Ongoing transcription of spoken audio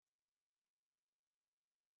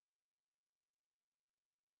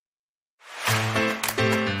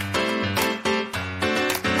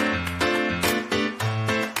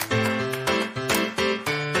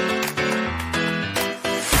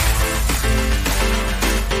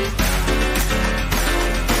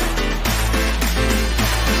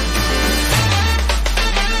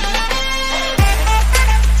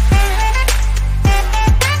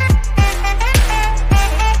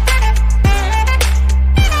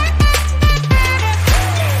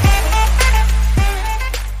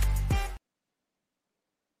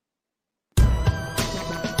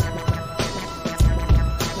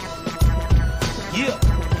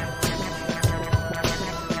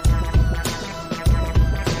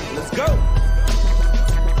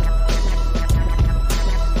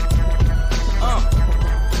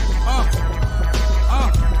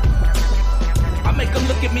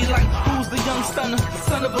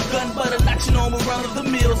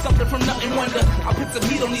something from nothing, wonder. I put some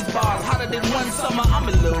meat on these bars, hotter than one summer. I'm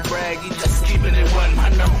a little braggy, just keeping it one. I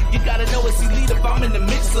know you gotta know it's elite if I'm in the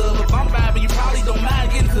mix of. If I'm vibing, you probably don't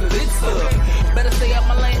mind getting to the lit of. Better stay out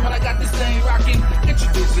my lane when I got this thing rocking.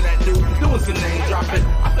 Introduce to that dude, doing some name dropping.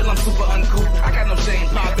 I feel I'm super uncool, I got no shame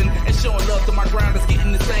popping. And showing love to my grind is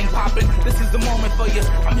getting this thing popping. This is the moment for you,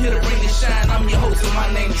 I'm here to bring it shine. I'm your host and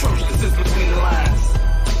my name Troche, this is Between the Lines.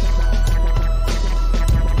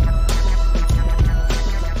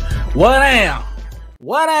 What down?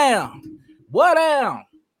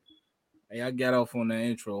 Hey, I got off on the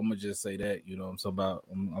intro. I'm gonna just say that, you know what I'm talking about.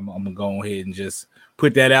 I'm gonna go ahead and just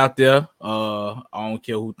put that out there. I don't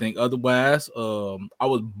care who think otherwise. I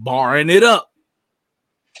was barring it up.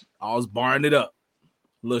 A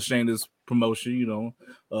little shameless promotion, you know.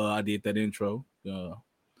 I did that intro.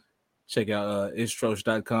 Check out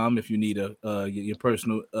Troche.com if you need your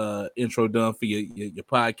personal intro done for your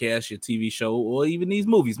podcast, your TV show, or even these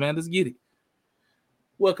movies, man. Let's get it.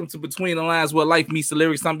 Welcome to Between the Lines, where life meets the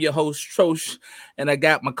lyrics. I'm your host, Troche, and I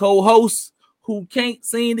got my co-host who can't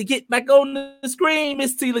seem to get back on the screen,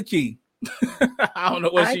 Miss Lakee. I don't know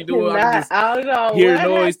what she's doing. I don't know. Hear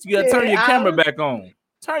noise. You gotta turn your camera back on.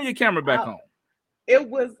 It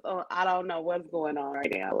was. I don't know what's going on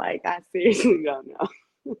right now. Like, I seriously don't know.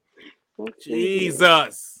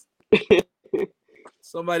 Jesus.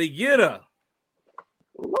 Somebody get her.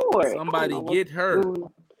 Lord. Somebody get her.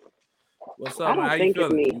 What's up, man? How you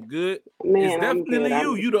feeling? You good? Man, it's definitely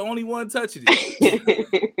you. You the only one touching it.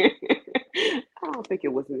 I don't think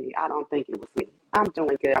it was me. I'm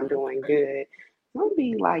doing good. Don't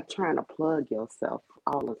be like trying to plug yourself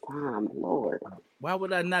all the time, Lord. Why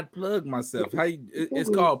would I not plug myself?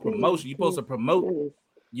 It's called promotion. You're supposed to promote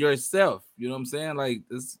yourself. You know what I'm saying? Like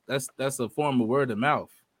that's a form of word of mouth.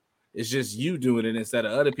 It's just you doing it instead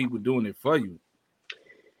of other people doing it for you.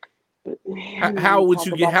 How would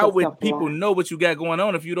people know what you got going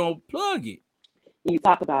on if you don't plug it? You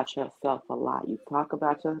talk about yourself a lot.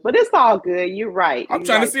 But it's all good. You're right. I'm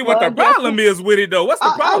trying to see what the problem is with it, though. What's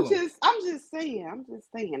the problem? I'm just saying.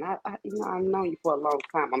 I've known you for a long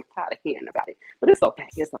time. I'm tired of hearing about it, but it's okay.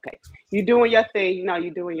 You're doing your thing.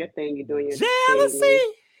 You're doing your thing. Jealousy.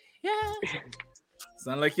 Thing. Yeah.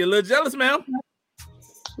 Sound like you're a little jealous, man.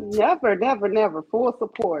 Never. Full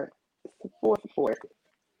support.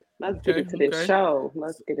 Let's get into this show.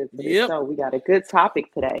 We got a good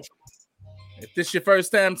topic today. If this is your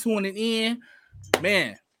first time tuning in,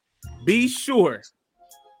 man, be sure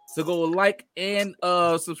to go like and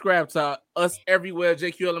subscribe to us everywhere.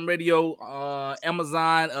 JQLM Radio,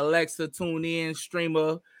 Amazon, Alexa, TuneIn,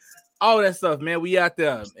 Streamer, all that stuff, man. We out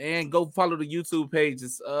there. And go follow the YouTube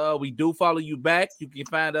pages. We do follow you back. You can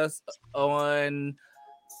find us on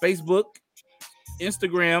Facebook,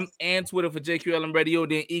 Instagram, and Twitter for JQLM Radio.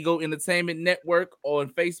 Then Ego Entertainment Network on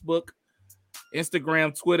Facebook,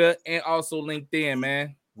 Instagram, Twitter, and also LinkedIn,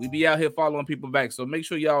 man. We be out here following people back. So make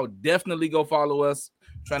sure y'all definitely go follow us.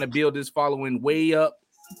 Trying to build this following way up.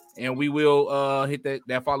 And we will hit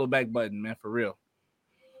that follow back button, man, for real.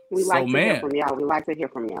 We like to hear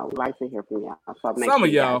from y'all. So some of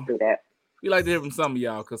y'all do that. We like to hear from some of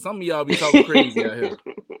y'all, because some of y'all be talking crazy out here.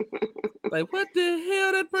 Like, what the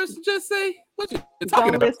hell that person just say? What you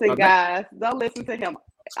talking about? Listen, guys. Don't listen to him.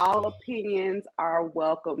 All opinions are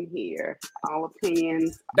welcome here. All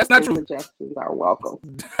opinions. That's not true. Suggestions are welcome.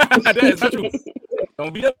 That is not true.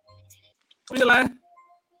 Don't be lying.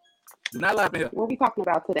 Do not lie here. What are we talking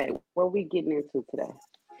about today? What are we getting into today?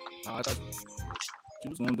 I thought you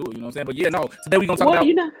was gonna do it. You know what I'm saying? But yeah, no. Today we're gonna talk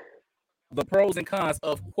about the pros and cons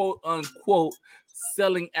of quote unquote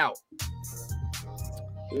selling out.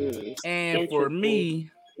 And for me,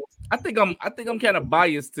 I think I'm kind of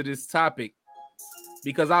biased to this topic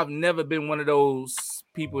because I've never been one of those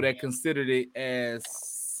people that considered it as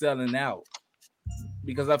selling out.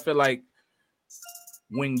 Because I feel like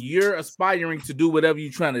when you're aspiring to do whatever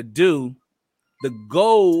you're trying to do, the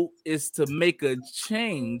goal is to make a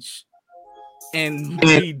change and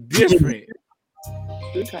be different.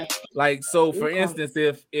 Okay. Like, so for instance,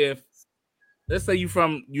 if let's say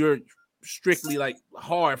you're strictly like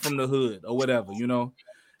hard from the hood or whatever,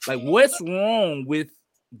 like what's wrong with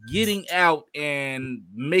getting out and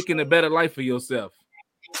making a better life for yourself?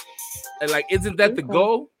 And like, isn't that the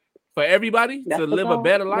goal for everybody? To live a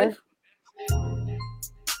better life?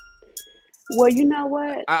 Well, you know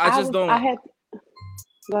what? I just don't.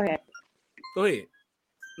 Go ahead.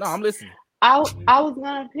 No, I'm listening. I was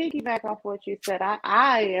gonna piggyback off what you said.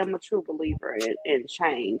 I am a true believer in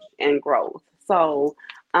change and growth. So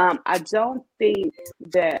I don't think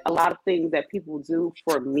that a lot of things that people do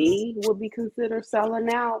for me would be considered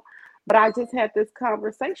selling out. But I just had this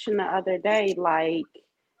conversation the other day, like,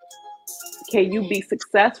 can you be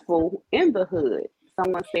successful in the hood?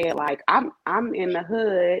 Someone said, like, I'm in the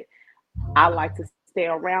hood. I like to stay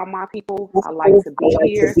around my people. I like to be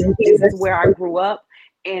here. This is where I grew up.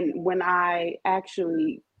 And when I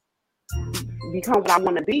actually become what I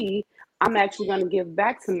want to be, I'm actually going to give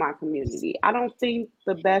back to my community. I don't think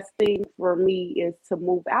the best thing for me is to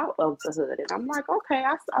move out of the hood. And I'm like, okay,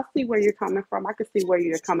 I see where you're coming from. I can see where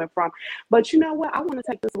you're coming from. But you know what? I want to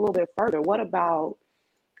take this a little bit further. What about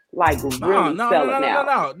like No, really no, no, no, selling no, no,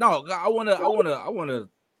 out? no, no. I wanna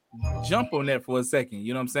jump on that for a second.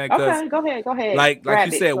 You know what I'm saying? Because Okay, go ahead, go ahead. like you Grab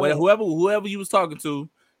it. said, Go ahead. whoever you was talking to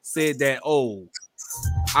said that, oh,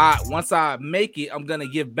 once I make it, I'm gonna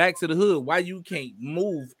give back to the hood. Why you can't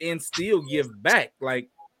move and still give back? Like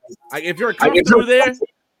if you're comfortable there,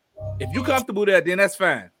 if you're comfortable there, then that's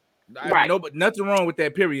fine. Right. But nothing wrong with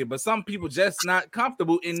that, period. But some people just not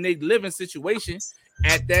comfortable in their living situation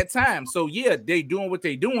at that time. So yeah, they doing what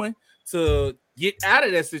they doing to get out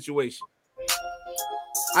of that situation.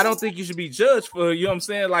 I don't think you should be judged for, you know what I'm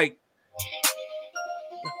saying? Like,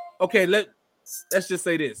 okay, let's just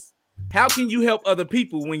say this. How can you help other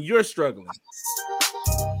people when you're struggling?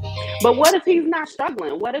 But what if he's not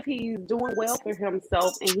struggling? What if he's doing well for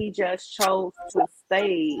himself and he just chose to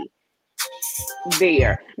stay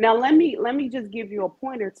there? Now let me just give you a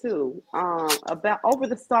pointer too. About over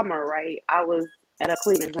the summer, right? I was at a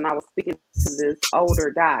cleaners and I was speaking to this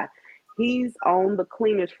older guy. He's owned the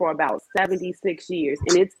cleaners for about 76 years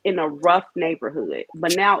and it's in a rough neighborhood.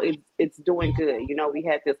 But now it's doing good. You know, we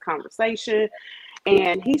had this conversation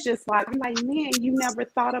and he's just like, I'm like, man, you never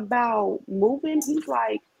thought about moving? He's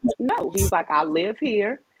like, no. He's like, I live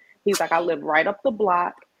here. He's like, I live right up the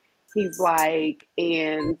block. He's like,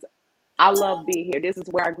 and I love being here. This is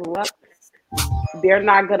where I grew up. They're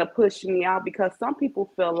not going to push me out because some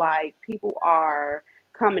people feel like people are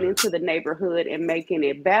coming into the neighborhood and making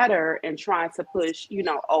it better and trying to push,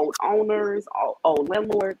 old owners, old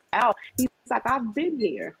landlords out. He's like, I've been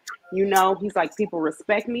here. He's like, people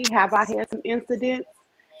respect me. Have I had some incidents?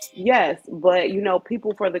 Yes, but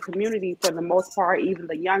people for the community, for the most part, even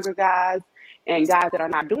the younger guys and guys that are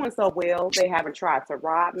not doing so well, they haven't tried to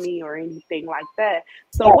rob me or anything like that.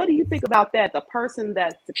 So, what do you think about that? The person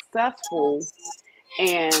that's successful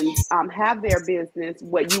and have their business,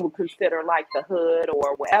 what you would consider like the hood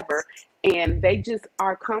or whatever, and they just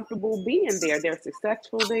are comfortable being there. They're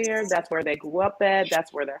successful there. That's where they grew up at.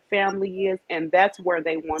 That's where their family is, and that's where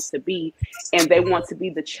they want to be, and they want to be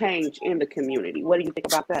the change in the community. What do you think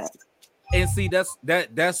about that? And see,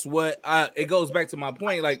 that's what it goes back to my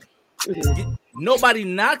point. Like, Mhm. nobody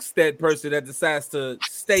knocks that person that decides to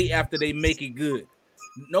stay after they make it good.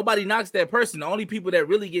 Nobody knocks that person. The only people that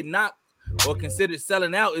really get knocked or considered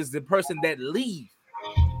selling out is the person that leave.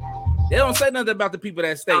 They don't say nothing about the people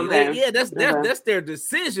that stay. Okay. Yeah, that's Okay. that's their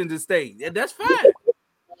decision to stay. Yeah, that's fine.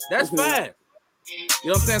 That's Mhm. fine. You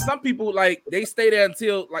know what I'm saying? Some people, like, they stay there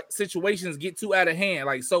until like situations get too out of hand.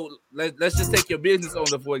 Like, so let's just take your business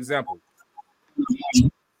owner for example.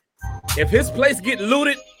 If his place get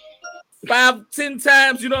looted 5-10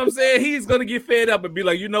 times, you know what I'm saying, he's gonna get fed up and be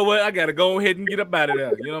like, you know what, I gotta go ahead and get up out of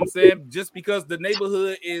there. You know what I'm saying? Just because the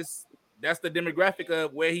neighborhood that's the demographic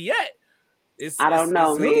of where he at. It's I it's don't it's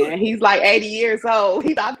know, hood. man. He's like 80 years old.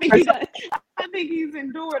 I think he's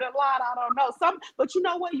endured a lot. I don't know. But you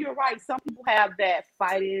know what? You're right. Some people have that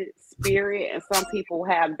fighting spirit, and some people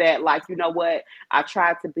have that, like, you know what? I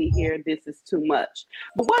tried to be here. This is too much.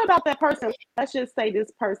 But what about that person? Let's just say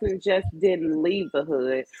this person just didn't leave the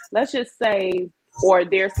hood. Let's just say, or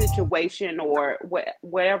their situation, or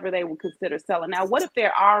whatever they would consider selling. Now, what if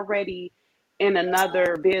they're already in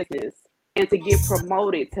another business? And to get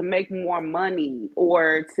promoted, to make more money,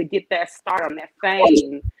 or to get that start on that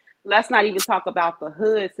fame. Let's not even talk about the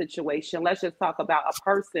hood situation. Let's just talk about a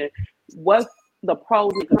person. What's the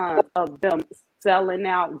pros and cons of them selling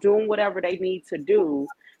out, doing whatever they need to do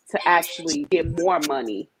to actually get more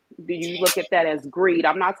money? Do you look at that as greed?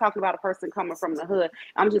 I'm not talking about a person coming from the hood.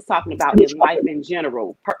 I'm just talking about in life in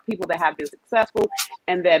general. People that have been successful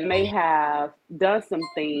and that may have done some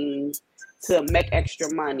things to make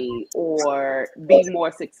extra money or be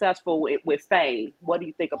more successful with fame. What do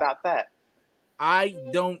you think about that? I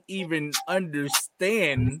don't even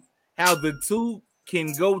understand how the two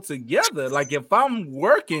can go together. Like, if I'm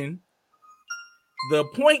working, the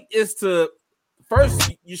point is to first,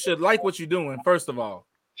 you should like what you're doing, first of all.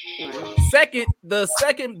 Second, the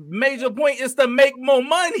second major point is to make more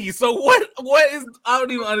money. So what is, I don't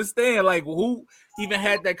even understand, like, who even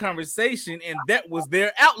had that conversation and that was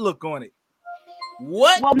their outlook on it.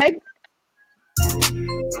 What? Well, maybe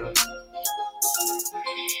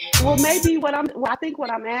I think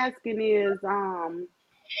what I'm asking is,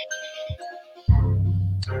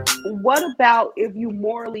 What about if you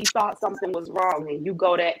morally thought something was wrong and you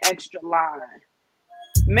go that extra line?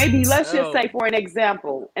 Maybe let's just Oh, say for an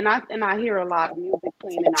example, and I hear a lot of music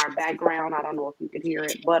playing in our background. I don't know if you can hear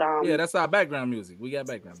it, but yeah, that's our background music. We got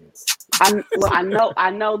background music.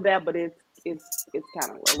 I know that, but it's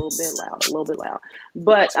kind of a little bit loud.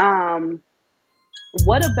 But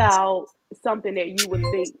what about something that you would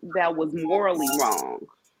think that was morally wrong?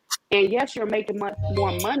 And yes, you're making much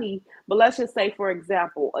more money, but let's just say, for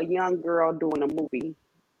example, a young girl doing a movie,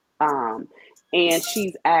 um, and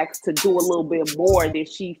she's asked to do a little bit more than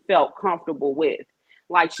she felt comfortable with.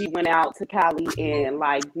 Like she went out to Cali and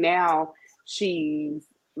like now she's,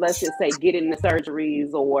 let's just say, getting the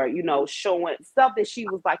surgeries or showing stuff that she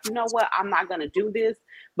was like, you know what, I'm not gonna do this,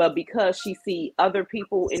 but because she see other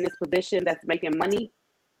people in this position that's making money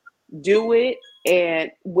do it.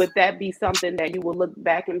 And would that be something that you would look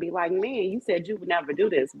back and be like, man, you said you would never do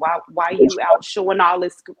this. Why you out showing all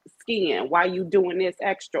this skin? Why you doing this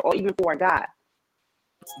extra? Or even for a guy?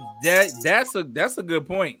 That's a good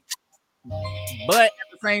point. But at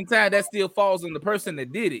the same time, that still falls on the person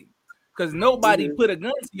that did it. Because nobody Hmm. put a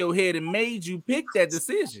gun to your head and made you pick that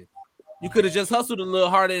decision. You could have just hustled a little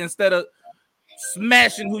harder instead of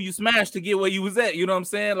smashing who you smashed to get where you was at. You know what I'm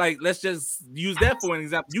saying? Like, let's just use that for an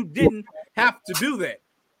example. You didn't have to do that.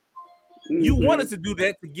 You Hmm. wanted to do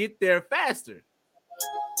that to get there faster.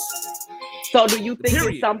 So do you think there's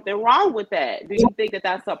Period. something wrong with that? Do you think that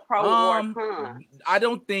that's a pro or a Um, con? I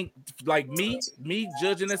don't think like me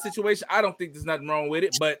judging that situation. I don't think there's nothing wrong with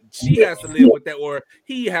it, but she has to live with that, or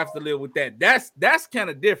he has to live with that. That's kind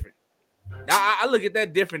of different. I look at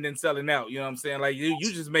that different than selling out. You know what I'm saying? Like you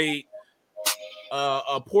just made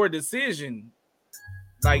a poor decision.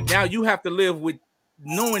 Like now you have to live with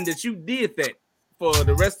knowing that you did that for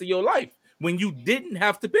the rest of your life when you didn't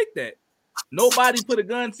have to pick that. Nobody put a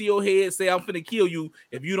gun to your head, say I'm finna kill you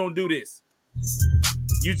if you don't do this.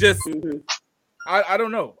 You just Hmm. I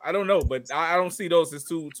don't know. I don't know, but I don't see those as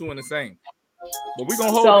two in the same. But we're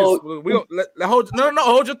gonna hold this. So We gonna hold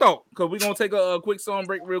hold your thought, because we're gonna take a quick song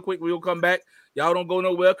break real quick. We'll come back. Y'all don't go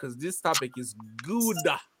nowhere because this topic is good.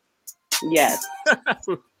 yes.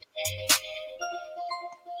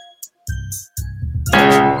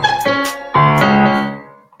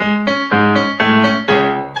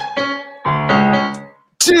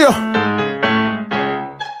 Chill.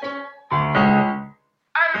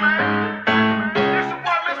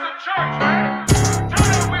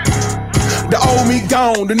 The old me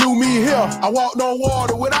gone, the new me here. I walked on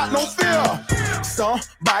water without no fear.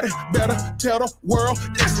 Somebody better tell the world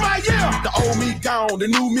this my year. The old me gone, the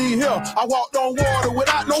new me here. I walked on water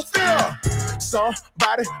without no fear.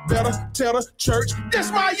 Somebody better tell the church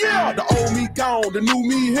this my year. The old me gone, the new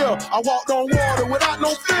me here. I walked on water without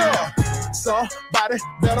no fear. Somebody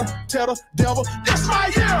better tell the devil this my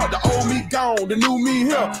year. The old me gone, the new me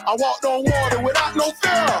here. I walked on water without no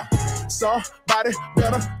fear. Somebody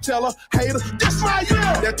better tell a hater this my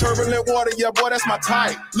year. That turbulent water, yeah, boy, that's my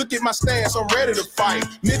type. Look at my stance, I'm ready to fight.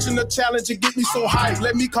 Mention the challenge and get me so hyped.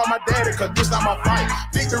 Let me call my daddy, cause this not my fight.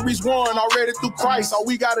 Victory's won already through Christ. All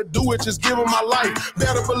we gotta do is just give him my life.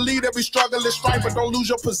 Better believe every struggle is strife, but don't lose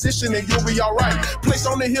your position and you'll be alright. Place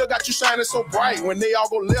on the hill got you shining so bright. When they all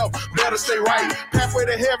go left, better stay right. Pathway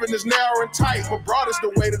to heaven is narrow and tight, but broad is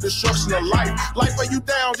the way to destruction of life. Life lay you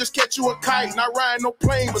down, just catch you a kite. Not riding no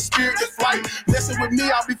plane, but spirit to flight. Messing with me,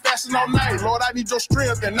 I'll be fasting all night. Lord, I need your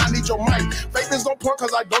strength and I need your might. Faith is on point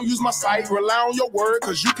cause I don't use my sight. Rely on your word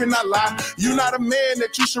cause you cannot lie. You're not a man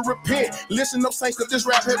that you should repent. Listen up, saints, cause this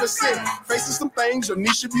rap heaven sent. Facing some things, your knee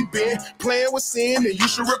should be bent. Playing with sin and you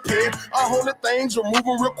should repent. Unholy things are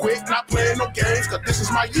moving real quick. Not playing no games cause this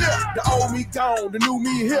is my year. The old me gone, the new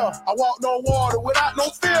me here. I walked on water without no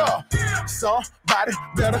fear. Somebody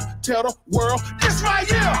better tell the world this my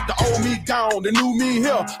year. The old me gone, the new me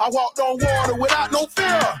here. I walked on water without no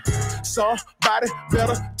fear. Somebody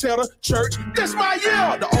better tell the church this my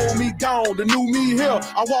year. The old me gone, the new me here.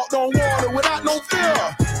 I walked on water without no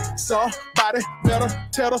fear. Somebody better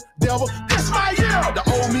tell the devil this my year. The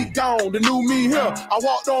old me gone, the new me here. I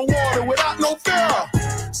walked on water without no fear.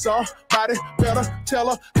 Somebody better tell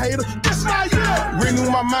a hater this my year. Renew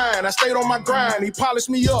my mind, I stayed on my grind. He polished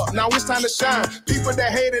me up, now it's time to shine. People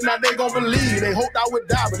that hated, now they gon' believe. They hoped I would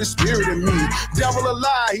die, but the spirit in me. Devil a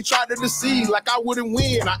lie, he tried to deceive like I wouldn't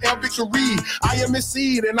win. I am victory. I am his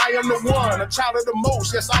seed and I am the one. A child of the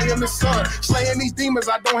most, yes, I am his son. Slaying these demons,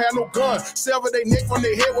 I don't have no gun. Sever their neck from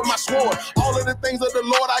their head with my sword. All of the things of the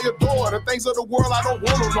Lord I adore. The things of the world I don't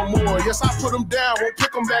want them no more. Yes, I put them down, won't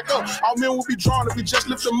pick them back up. All men will be drawn if we just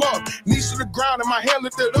lift them up. Knees to the ground and my hand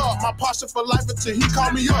lifted up. My posture for life until he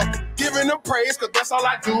called me up. giving them praise, cause that's all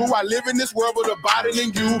I do. I live in this world with a body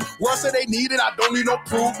than you. World said they need it, I don't need no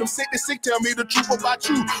proof. Them sick tell me the truth about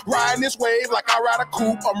you. Riding this wave like I ride a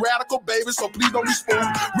coupe. I'm radical, baby, so please don't be spooked.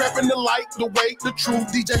 Repping the light, the weight, the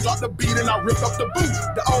truth. DJ got the beat and I rip up the boot.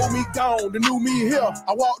 The old me gone, the new me here.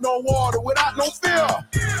 I walk on water without no fear.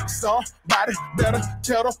 Somebody better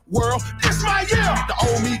tell the world this my year. The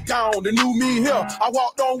old me gone, the new me here. I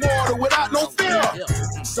walked on water without no fear.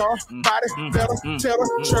 Somebody better tell the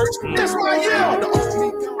church this my year. The old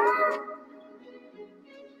me gone.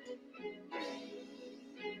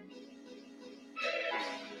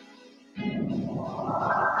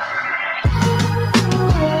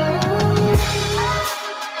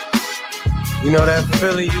 You know that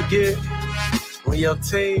feeling you get when your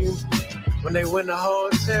team, when they win the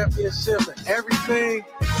whole championship and everything?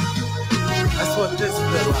 That's what this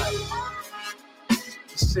feel like.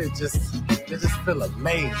 This shit just feel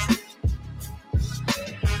amazing.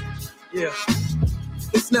 Yeah.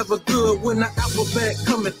 It's never good when the alphabet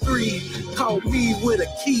come in 3. Call me with a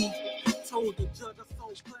key. Told the judge I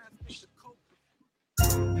sold class.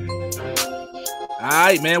 All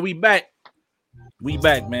right, man, we back. We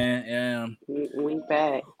back, man. We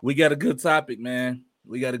back. We got a good topic, man.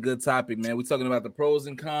 We're talking about the pros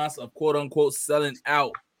and cons of quote unquote selling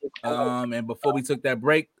out. And before we took that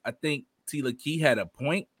break, I think Lakee had a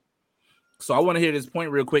point. So I want to hear this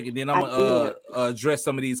point real quick, and then I'm gonna address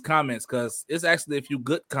some of these comments because it's actually a few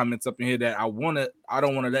good comments up in here that I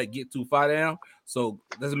don't want to let get too far down. So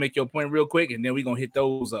let's make your point real quick, and then we're gonna hit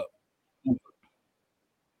those up.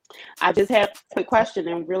 I just had a quick question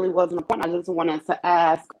and really wasn't a point. I just wanted to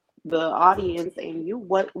ask the audience and you,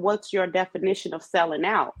 what's your definition of selling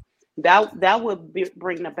out? That would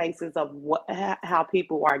bring the basis of how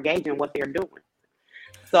people are gauging what they're doing.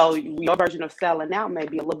 So your version of selling out may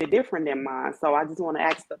be a little bit different than mine. So I just want to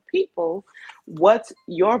ask the people, what's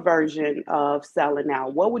your version of selling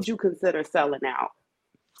out? What would you consider selling out?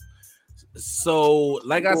 So,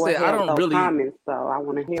 like I said, I don't really comments. So I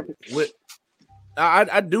want to hear what.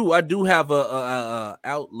 I do have a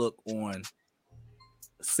outlook on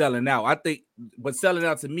selling out. I think, but selling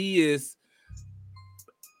out to me is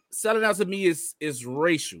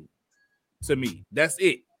racial. To me, that's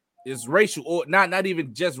it. It's racial, or not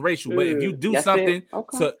even just racial. But if you do something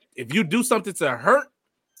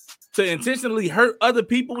to intentionally hurt other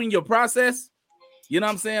people in your process, you know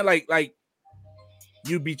what I'm saying? Like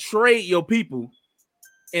you betray your people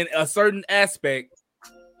in a certain aspect.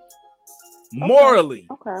 Morally,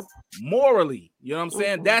 you know what I'm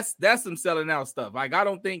saying? That's some selling out stuff. Like I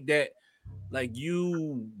don't think that like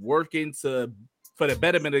you working for the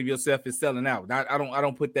betterment of yourself is selling out. I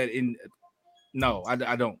don't put that in. No,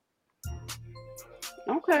 I don't.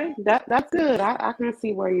 Okay, that's good. I can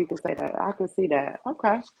see where you can say that. I can see that.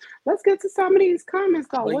 Okay, let's get to some of these comments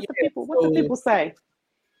though. What the people say?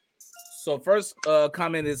 So first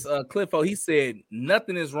comment is Cliffo. He said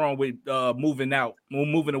nothing is wrong with moving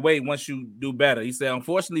away once you do better. He said,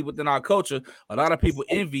 unfortunately, within our culture, a lot of people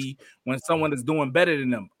envy when someone is doing better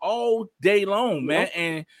than them all day long, man. Yep.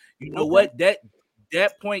 And you know what? That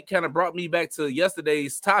point kind of brought me back to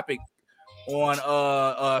yesterday's topic on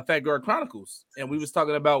Fat Girl Chronicles, and we was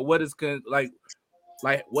talking about what is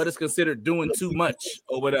what is considered doing too much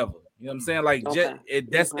or whatever. You know what I'm saying? Like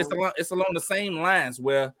it's along the same lines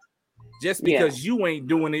where. Just because you ain't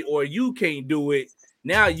doing it or you can't do it,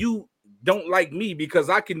 now you don't like me because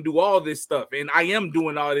I can do all this stuff and I am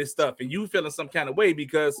doing all this stuff and you feeling some kind of way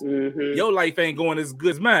because your life ain't going as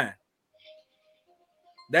good as mine.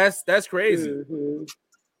 That's crazy. Mm-hmm.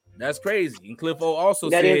 That's crazy. And Cliffo also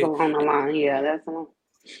said is along the line. Yeah, that's along.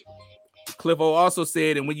 Cliffo also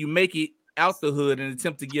said, and when you make it out the hood and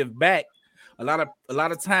attempt to give back, a lot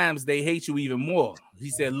of times they hate you even more. He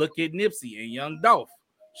said, look at Nipsey and Young Dolph.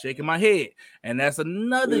 Shaking my head, and that's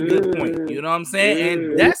another good point. You know what I'm saying?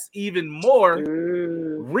 And that's even more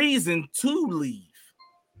reason to leave.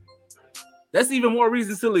 That's even more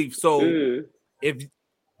reasons to leave. So if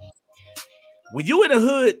when you in the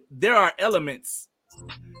hood, there are elements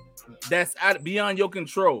that's beyond your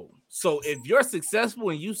control. So if you're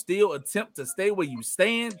successful and you still attempt to stay where you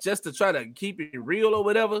stand just to try to keep it real or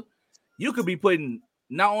whatever, you could be putting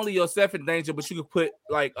not only yourself in danger, but you could put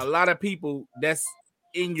like a lot of people that's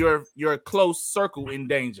in your close circle in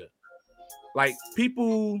danger. Like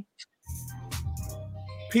people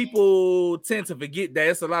tend to forget that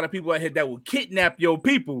it's a lot of people out here that will kidnap your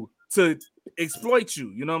people to exploit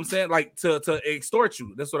you. You know what I'm saying? Like to extort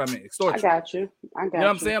you. That's what I meant. Extort you. I got you. You know what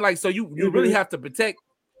I'm saying? Like so you really have to protect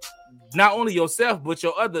not only yourself but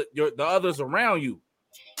the others around you.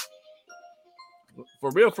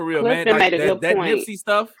 For real, man. Clifton Like made a good that point. Nipsey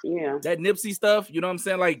stuff. Yeah. That Nipsey stuff, you know what I'm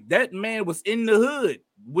saying? Like that man was in the hood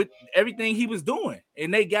with everything he was doing,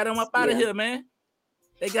 and they got him up out of here, man.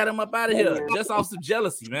 They got him up out of here just off some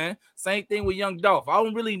jealousy, man. Same thing with Young Dolph. I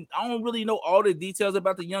don't really know all the details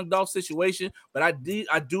about the Young Dolph situation, but I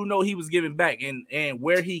do know he was giving back, and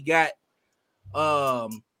where he got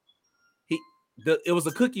it was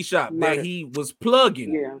a cookie shop that he was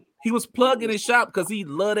plugging. Yeah. He was plugging his shop because he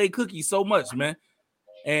loved a cookie so much, man.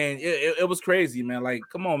 And it was crazy, man. Like,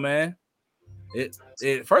 come on, man.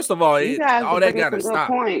 First of all, all that gotta stop.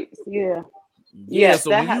 Points. Yeah. Yes,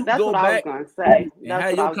 so when you that's go what back I was gonna say. and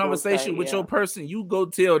have your conversation with your person, you go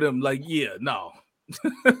tell them, like, yeah, no.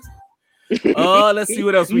 Let's see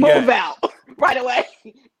what else we got. Move out right away,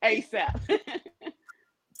 ASAP.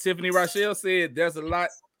 Tiffany Rochelle said there's a lot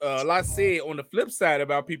said on the flip side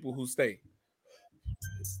about people who stay.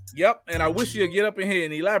 Yep, and I wish you'd get up in here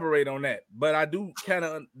and elaborate on that, but I do kind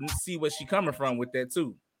of see where she's coming from with that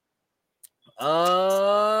too.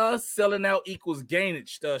 Selling out equals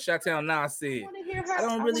gainage. Shottown Nas said, I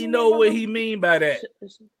don't really know what he mean by that.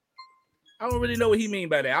 I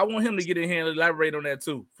want him to get in here and elaborate on that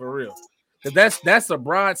too, for real. Because that's a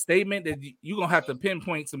broad statement that you're gonna have to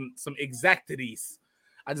pinpoint some exactities.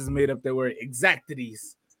 I just made up that word,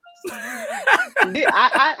 exactities.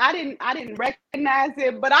 I didn't recognize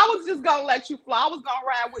it, but I was just gonna let you fly. I was gonna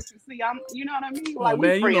ride with you. See, you know what I mean? Like,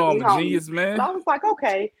 man, you know I'm a genius, man. But I was like,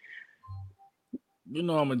 okay. You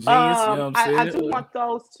know I'm a genius. You know what I'm saying? I do want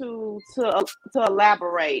those two to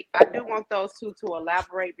elaborate. I do want those two to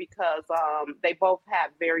elaborate because they both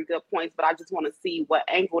have very good points, but I just want to see what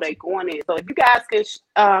angle they're going in. So if you guys can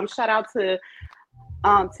shout out to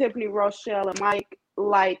Tiffany, Rochelle, and Mike.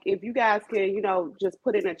 Like, if you guys can, just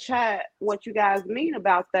put in a chat what you guys mean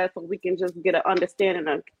about that so we can just get an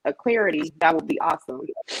understanding, a clarity, that would be awesome.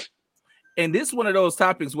 And this is one of those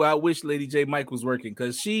topics where I wish Lady J Mike was working,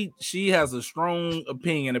 because she has a strong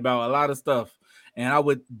opinion about a lot of stuff. And I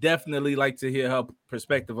would definitely like to hear her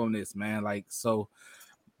perspective on this, man. Like, so,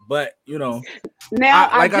 but, Now,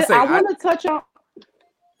 I want to touch on...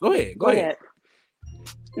 Go ahead.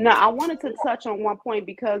 No, I wanted to touch on one point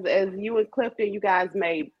because as you and Clifton, you guys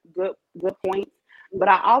made good points, but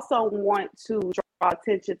I also want to draw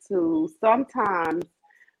attention to sometimes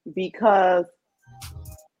because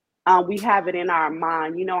we have it in our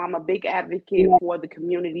mind. I'm a big advocate for the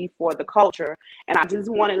community, for the culture, and I just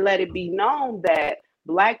want to let it be known that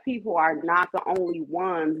Black people are not the only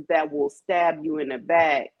ones that will stab you in the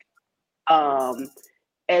back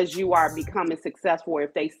as you are becoming successful, or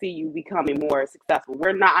if they see you becoming more successful.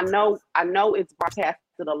 We're not, I know it's broadcasted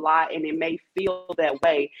a lot and it may feel that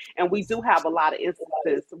way. And we do have a lot of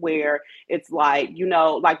instances where it's like,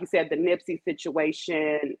 like you said, the Nipsey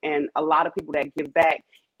situation, and a lot of people that give back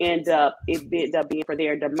end up being for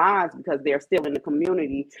their demise because they're still in the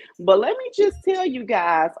community. But let me just tell you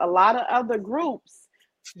guys, a lot of other groups,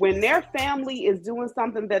 when their family is doing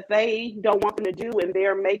something that they don't want them to do and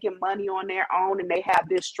they're making money on their own and they have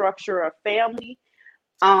this structure of family,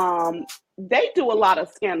 they do a lot of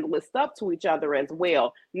scandalous stuff to each other as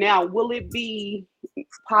well. Now, will it be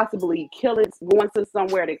possibly going to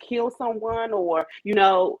somewhere to kill someone or,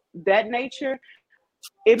 that nature?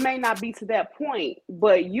 It may not be to that point,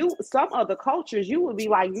 but some other cultures, you would be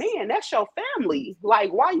like, man, that's your family.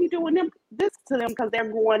 Like, why are you doing this to them? Because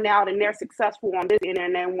they're going out and they're successful on this end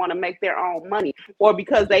and they want to make their own money, or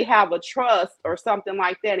because they have a trust or something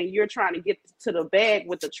like that, and you're trying to get to the bag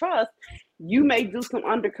with the trust. You may do some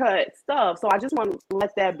undercut stuff. So I just want to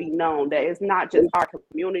let that be known that it's not just our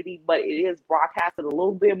community, but it is broadcasted a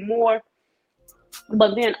little bit more.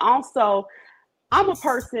 But then also, I'm a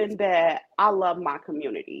person that I love my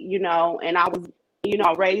community, and I was,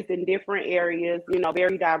 raised in different areas,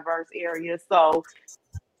 very diverse areas. So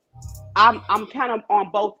I'm kind of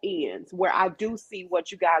on both ends where I do see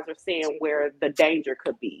what you guys are saying, where the danger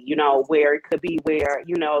could be, where it could be where,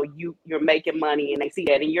 you're making money and they see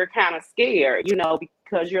that and you're kind of scared,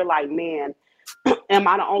 because you're like, man, am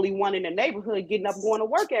I the only one in the neighborhood getting up, going to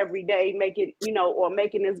work every day, making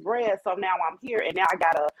this bread? So now I'm here and now I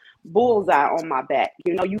got a bullseye on my back.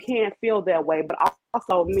 You can't feel that way. But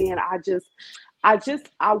also, man,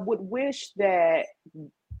 I would wish that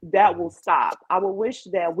will stop. I would wish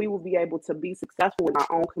that we would be able to be successful in our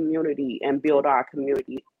own community and build our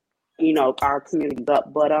community, our communities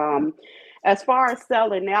up. But as far as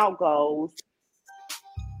selling out goes,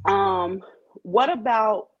 what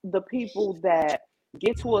about the people that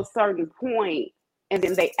get to a certain point and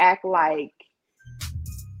then they act like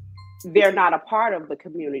they're not a part of the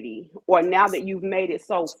community, or now that you've made it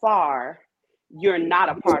so far, you're not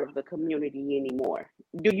a part of the community anymore?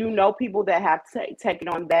 Do you know people that have taken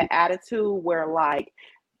on that attitude where like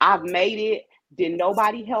I've made it, did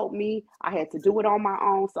nobody help me? I had to do it on my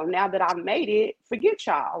own. So now that I've made it, forget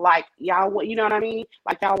y'all. Like y'all, you know what I mean?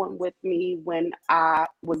 Like y'all went with me when I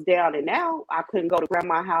was down, and now I couldn't go to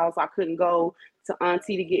grandma's house. I couldn't go to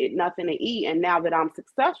auntie to get nothing to eat. And now that I'm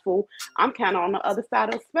successful, I'm kind of on the other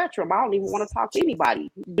side of the spectrum. I don't even want to talk to anybody.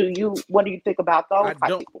 What do you think about those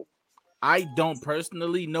type people? I don't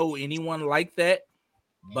personally know anyone like that,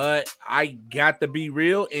 but I got to be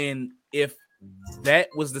real. And if that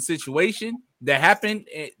was the situation that happened,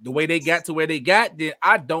 the way they got to where they got, then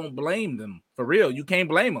I don't blame them. For real, you can't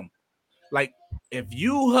blame them. Like, if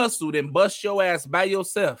you hustled and bust your ass by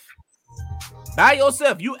yourself,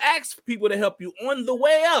 you asked people to help you on the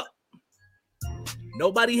way up.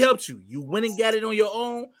 Nobody helped you. You went and got it on your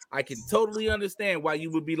own. I can totally understand why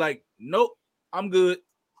you would be like, nope, I'm good.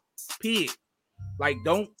 Pig. Like,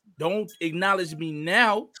 don't acknowledge me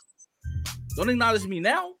now. Don't acknowledge me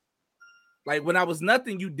now. Like, when I was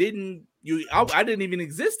nothing, I didn't even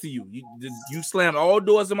exist to you. You slammed all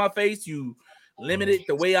doors in my face. You limited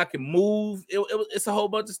the way I can move. It's a whole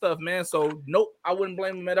bunch of stuff, man. So nope, I wouldn't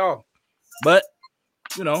blame them at all. But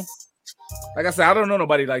like I said, I don't know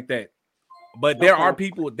nobody like that. But there are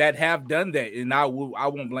people that have done that, and I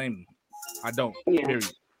won't blame them. I don't. Yeah.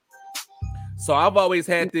 Period. So I've always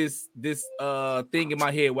had this thing in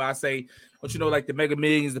my head where I say, don't you know, like the Mega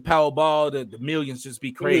Millions, the Powerball, the millions just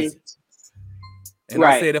be crazy. Mm-hmm. And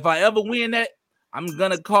I said, if I ever win that, I'm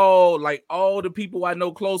gonna call like all the people I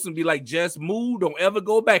know close and be like, just move, don't ever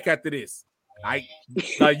go back after this. I'm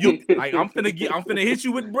finna hit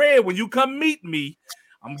you with bread when you come meet me.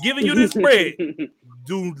 I'm giving you this bread.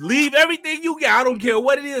 Dude, leave everything you got. I don't care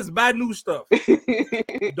what it is. Buy new stuff.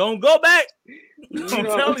 Don't go back. I'm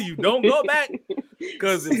telling you, don't go back.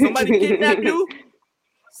 Because if somebody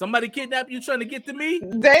kidnap you trying to get to me,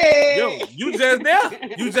 yo, you just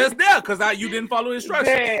there because you didn't follow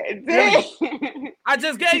instructions. I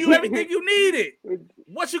just gave you everything you needed.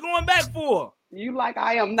 What you going back for? You like,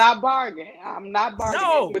 I am not bargaining. I'm not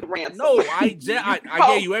bargaining with ransom. No, I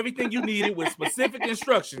gave you everything you needed with specific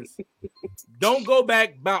instructions. Don't go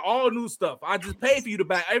back, buy all new stuff. I just paid for you to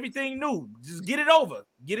buy everything new. Just get it over.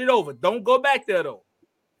 Get it over. Don't go back there though.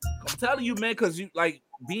 I'm telling you, man, because you like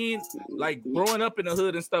being like growing up in the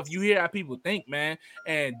hood and stuff, you hear how people think, man.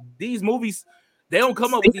 And these movies, they don't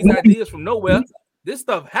come up with these ideas from nowhere. This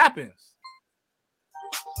stuff happens.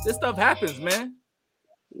 This stuff happens, man.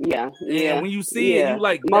 Yeah. And when you see it, you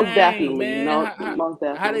like, most definitely, man, most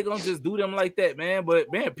definitely. How they gonna just do them like that, man? But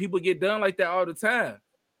man, people get done like that all the time,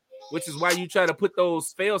 which is why you try to put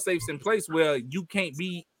those fail safes in place where you can't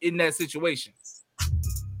be in that situation.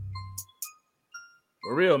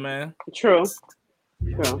 For real, man. True.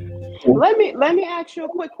 Let me ask you a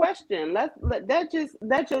quick question. That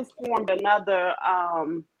just formed another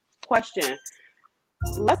question.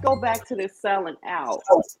 Let's go back to this selling out.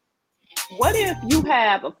 What if you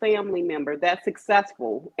have a family member that's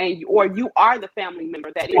successful, or you are the family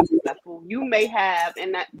member that is successful? You may have,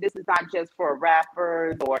 and that this is not just for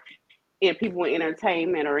rappers or people in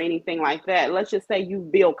entertainment or anything like that. Let's just say you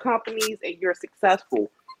build companies and you're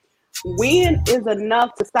successful. When is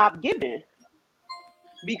enough to stop giving?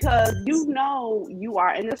 Because you are,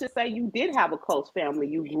 and let's just say you did have a close family.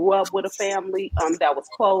 You grew up with a family that was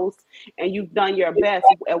close, and you've done your best.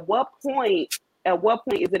 At what point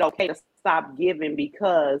is it okay to stop giving?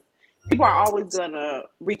 Because people are always gonna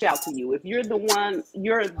reach out to you. If you're the one,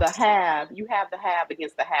 you're the have, you have the have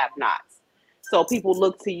against the have-nots. So people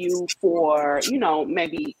look to you for,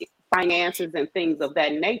 maybe finances and things of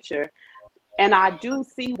that nature. And I do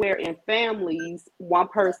see where in families, one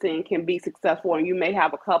person can be successful, and you may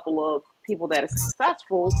have a couple of people that are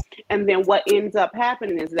successful. And then what ends up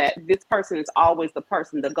happening is that this person is always the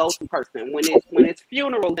person, the go-to person. When it's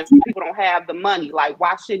funerals and people don't have the money, like,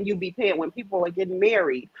 why shouldn't you be paying? When people are getting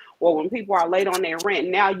married or when people are late on their rent,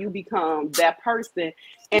 now you become that person.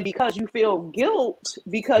 And because you feel guilt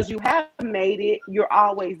because you have made it, you're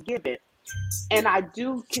always giving. And I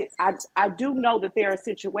do know that there are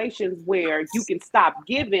situations where you can stop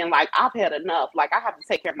giving. Like, I've had enough. Like, I have to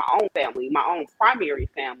take care of my own family, my own primary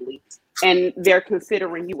family, and they're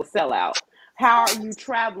considering you a sellout. How are you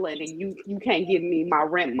traveling and you can't give me my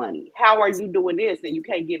rent money? How are you doing this and you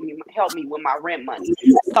can't help me with my rent money?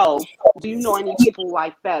 So, do you know any people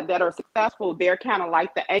like that are successful? They're kind of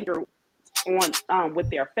like the anchor on with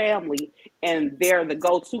their family, and they're the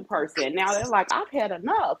go-to person. Now they're like, I've had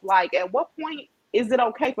enough. Like, at what point is it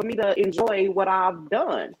okay for me to enjoy what I've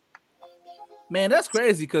done? Man, that's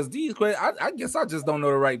crazy, because I guess I just don't know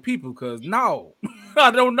the right people, because no, I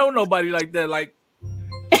don't know nobody like that. Like,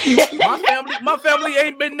 My family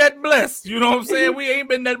ain't been that blessed. You know what I'm saying? We ain't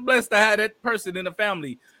been that blessed to have that person in the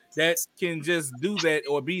family that can just do that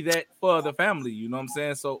or be that for the family. You know what I'm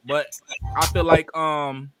saying? So, but I feel like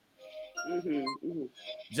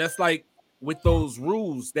just like with those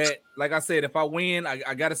rules that, like I said, if I win,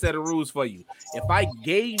 I got a set of rules for you. If I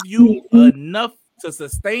gave you enough to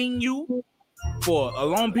sustain you for a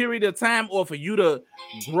long period of time, or for you to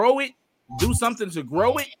grow it, do something to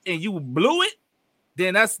grow it, and you blew it,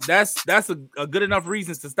 then that's a good enough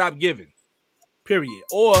reason to stop giving. Period.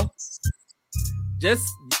 Or just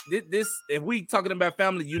this, if we talking about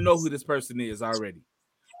family, you know who this person is already.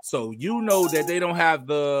 So you know that they don't have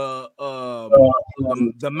the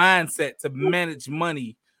mindset to manage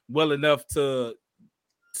money well enough to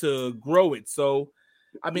grow it. So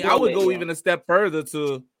I mean, I would go even a step further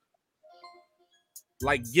to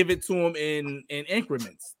like give it to them in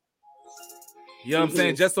increments. You know what I'm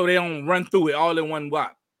saying? Just so they don't run through it all in one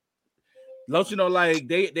whop. Don't you know, like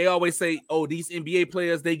they always say, oh, these NBA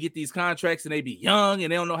players, they get these contracts and they be young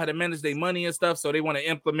and they don't know how to manage their money and stuff. So they want to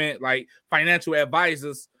implement like financial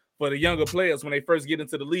advisors for the younger players when they first get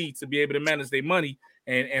into the league to be able to manage their money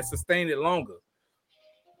and sustain it longer.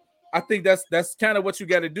 I think that's kind of what you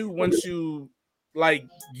got to do once you like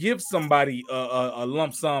give somebody a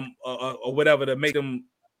lump sum or whatever to make them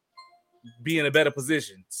be in a better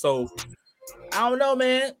position. So I don't know,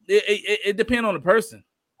 man. It depends on the person.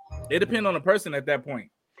 It depends on the person at that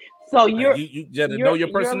point. So you just know your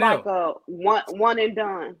personnel. You're like a one and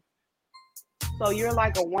done. So you're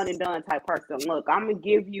like a one and done type person. Look, I'm gonna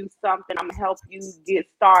give you something. I'm gonna help you get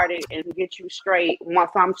started and get you straight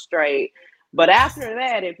once I'm straight. But after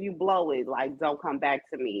that, if you blow it, like, don't come back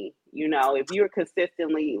to me. You know, if you're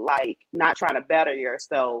consistently like not trying to better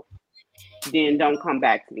yourself, then don't come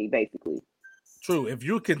back to me, basically. True. If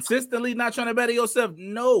you're consistently not trying to better yourself,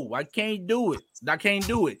 no, I can't do it. I can't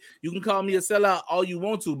do it. You can call me a sellout all you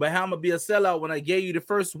want to, but how am I gonna be a sellout when I gave you the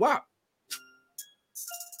first swap?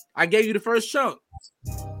 I gave you the first chunk.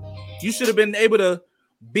 You should have been able to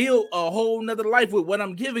build a whole nother life with what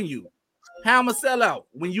I'm giving you. How am I a sellout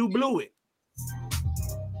when you blew it?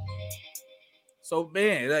 So,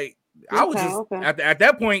 man, like, I was just at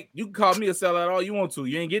that point, you can call me a sellout all you want to.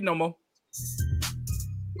 You ain't getting no more.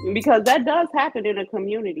 Because that does happen in a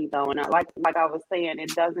community, though, and like I was saying, it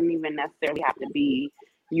doesn't even necessarily have to be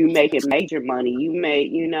you making major money. You may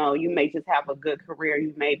just have a good career.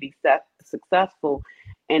 You may be successful,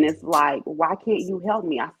 and it's like, why can't you help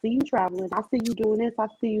me? I see you traveling. I see you doing this. I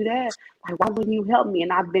see you that. Like, why wouldn't you help me?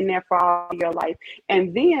 And I've been there for all your life.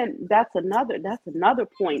 And then that's another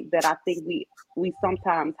point that I think we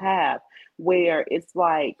sometimes have, where it's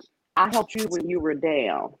like, I helped you when you were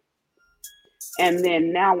down. And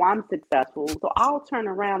then now I'm successful. So I'll turn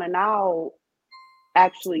around and I'll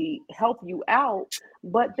actually help you out.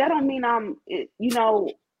 But that don't mean I'm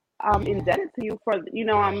indebted to you for,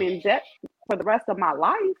 I'm in debt for the rest of my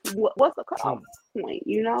life. What's the cutoff point,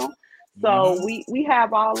 So we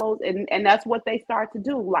have all those, and that's what they start to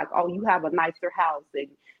do. Like, oh, you have a nicer house and,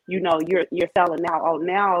 you're selling now. Oh,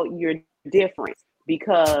 now you're different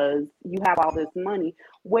because you have all this money.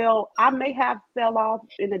 Well, I may have fell off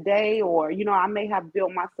in a day, or, I may have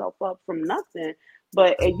built myself up from nothing,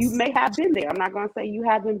 but you may have been there. I'm not going to say you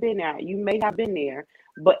haven't been there. You may have been there,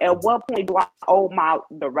 but at what point do I owe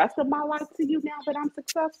the rest of my life to you now that I'm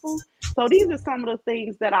successful? So these are some of the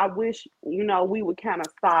things that I wish, we would kind of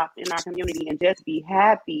stop in our community and just be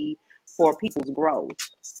happy for people's growth.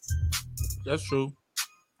 That's true.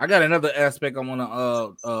 I got another aspect I want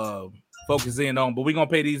to focus in on, but we're going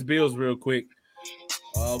to pay these bills real quick.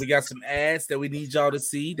 We got some ads that we need y'all to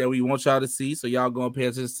see, that we want y'all to see. So y'all going to pay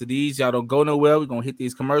attention to these. Y'all don't go nowhere. We're going to hit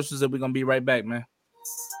these commercials and we're going to be right back, man.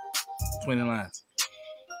 20 lines.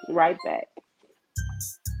 Right back.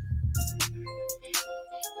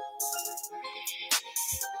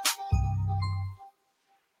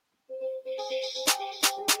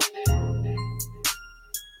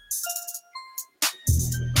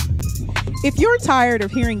 If you're tired of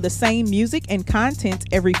hearing the same music and content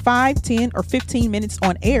every 5, 10, or 15 minutes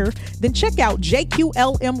on air, then check out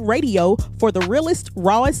JQLM Radio for the realest,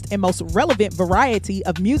 rawest, and most relevant variety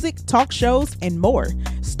of music, talk shows, and more.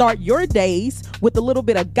 Start your days with a little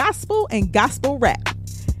bit of gospel and gospel rap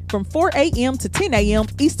from 4 a.m. to 10 a.m.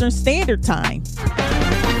 Eastern Standard Time.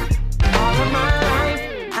 All of my life,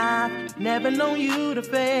 I've never known you to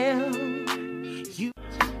fail. You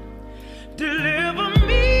deliver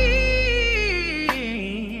me.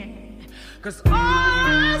 'Cause all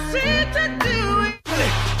I seem to do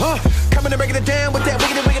is coming and breaking it down with that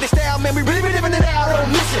wiggity style, man. We really living it out,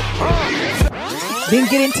 don't miss it. Then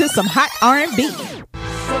get into some hot R&B.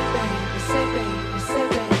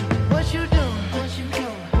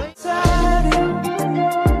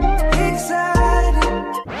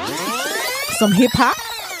 some hip hop.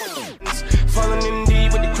 Falling in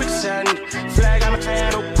deep with the quicksand. Flag on the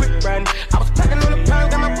fan, no quick brand. I was packing on the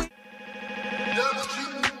pound, got my.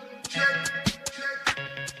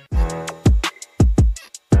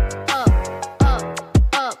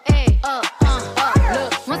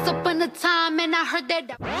 Look, once upon a time, and I heard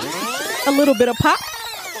that. A little bit of pop.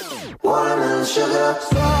 Watermelon sugar,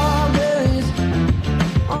 strawberries.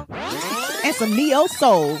 And some neo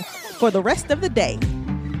soul for the rest of the day.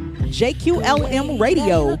 JQLM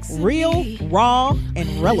Radio, real, raw,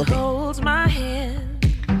 and relevant. Holds my hand.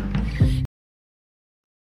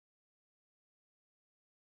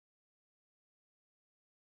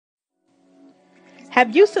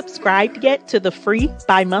 Have you subscribed yet to the free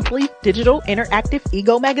bi-monthly digital interactive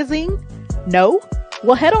Ego magazine? No?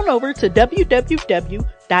 Well, head on over to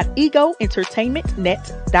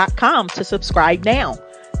www.egoentertainmentnet.com to subscribe now.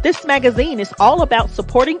 This magazine is all about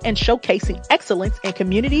supporting and showcasing excellence in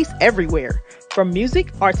communities everywhere, from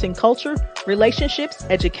music, arts and culture, relationships,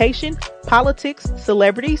 education, politics,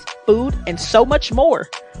 celebrities, food, and so much more.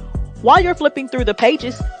 While you're flipping through the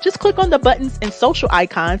pages, just click on the buttons and social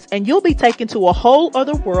icons and you'll be taken to a whole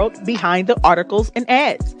other world behind the articles and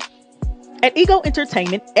ads. At Ego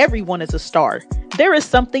Entertainment, everyone is a star. There is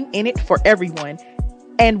something in it for everyone.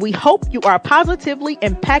 And we hope you are positively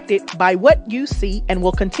impacted by what you see and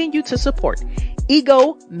will continue to support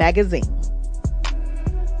Ego Magazine.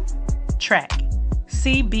 Track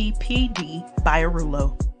CBPD by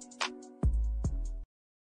Arulo.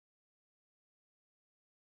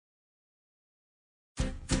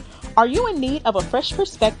 Are you in need of a fresh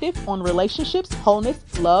perspective on relationships, wholeness,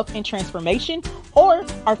 love, and transformation? Or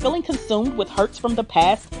are feeling consumed with hurts from the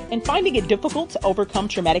past and finding it difficult to overcome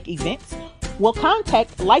traumatic events? Well,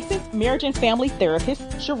 contact licensed marriage and family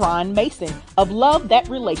therapist Sharon Mason of Love That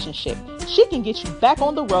Relationship. She can get you back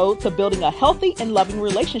on the road to building a healthy and loving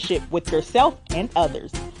relationship with yourself and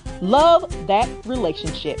others. Love That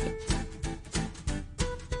Relationship.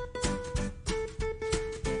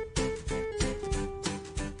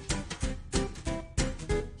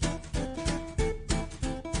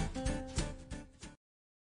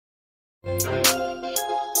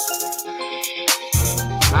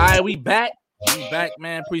 All right, we back. We back,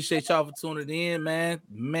 man. Appreciate y'all for tuning in, man.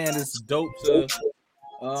 Man, it's dope to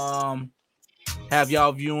have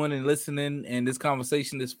y'all viewing and listening. And this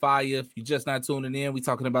conversation is fire. If you're just not tuning in, we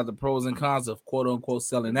talking about the pros and cons of quote unquote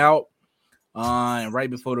selling out. And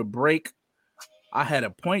right before the break, I had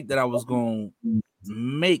a point that I was gonna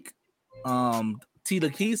make.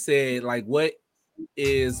 Lakee said, like, what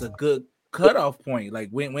is a good cutoff point? Like,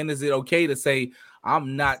 when is it okay to say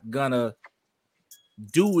I'm not gonna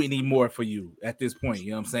do any more for you at this point? You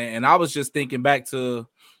know what I'm saying? And I was just thinking back to,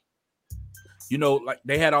 you know, like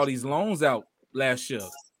they had all these loans out last year.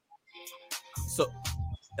 So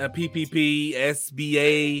PPP,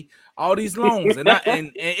 SBA, all these loans.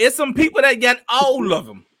 And it's some people that got all of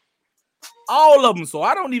them. All of them. So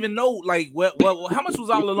I don't even know, like, how much was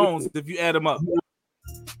all the loans if you add them up?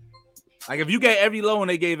 Like, if you get every loan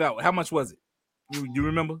they gave out, how much was it? You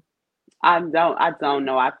remember? I don't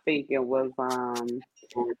know. I think it was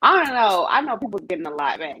I don't know. I know people getting a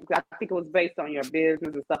lot back. I think it was based on your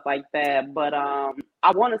business and stuff like that. But I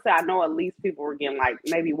want to say I know at least people were getting, like,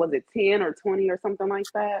 maybe was it 10 or 20 or something like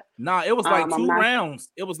that? Nah, it was like two rounds.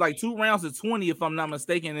 It was like 2 rounds of 20, if I'm not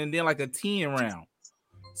mistaken, and then like a 10 round.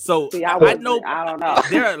 So See, I don't know.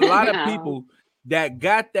 There are a lot of people that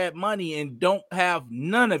got that money and don't have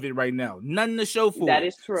none of it right now. Nothing to show for it. That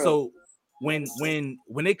is true. So when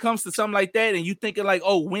it comes to something like that, and you thinking like,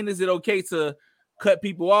 oh, when is it okay to cut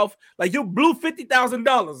people off? Like, you blew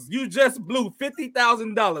 $50,000. You just blew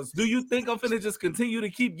 $50,000. Do you think I'm finna just continue to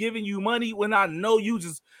keep giving you money when I know you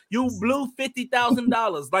blew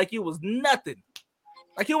 $50,000 like it was nothing?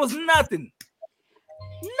 Like it was nothing.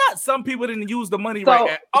 Not some people didn't use the money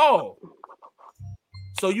right at all.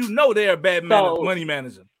 So you know they're a bad money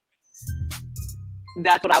manager.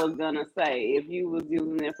 That's what I was gonna say. If you was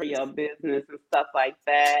using it for your business and stuff like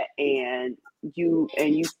that, and you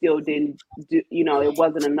still didn't do, you know, it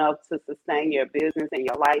wasn't enough to sustain your business and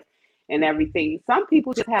your life and everything. Some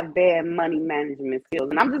people just have bad money management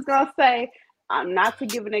skills, and I'm just gonna say, I'm not to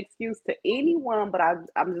give an excuse to anyone, but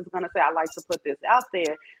I'm just gonna say, I like to put this out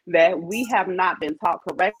there that we have not been taught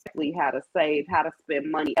correctly how to save, how to spend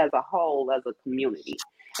money as a whole, as a community.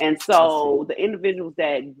 And so the individuals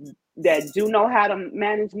that do know how to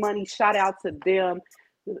manage money, shout out to them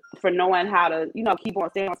for knowing how to, you know, keep on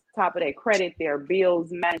staying on top of their credit, their bills,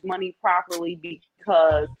 manage money properly,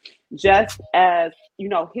 because just as, you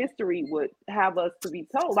know, history would have us to be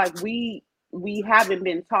told, like we haven't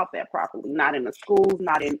been taught that properly, not in the schools,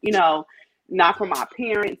 not in, you know, not from my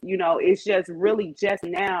parents. You know, it's just really just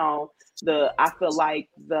now I feel like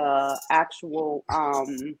the actual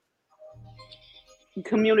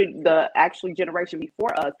community, the actually generation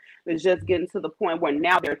before us is just getting to the point where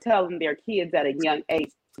now they're telling their kids at a young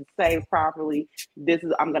age to save properly.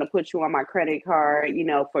 I'm going to put you on my credit card, you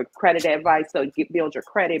know, for credit advice. So build your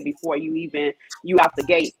credit before you out the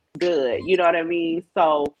gate good. You know what I mean?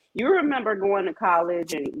 So you remember going to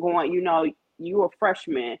college and going, you know, you were a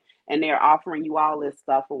freshman and they're offering you all this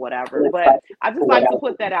stuff or whatever. But I just like to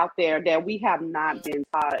put that out there that we have not been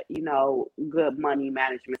taught, you know, good money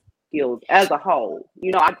management skills as a whole.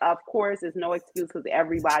 You know, of course, it's no excuse because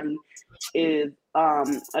everybody is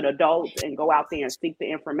an adult and go out there and seek the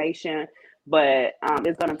information. But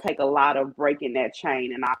it's going to take a lot of breaking that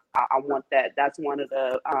chain. And I want that. That's one of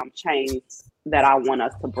the chains that I want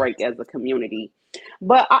us to break as a community.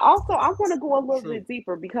 But I want to go a little bit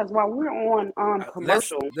deeper because while we're on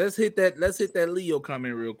commercial, let's hit that Leo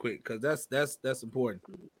comment real quick because that's important.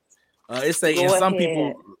 It's saying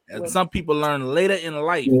some people learn later in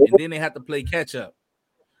life and then they have to play catch up,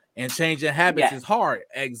 and changing habits is hard.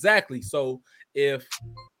 Exactly. So if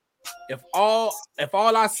all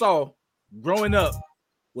I saw growing up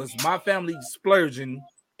was my family splurging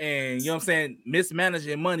and, you know what I'm saying,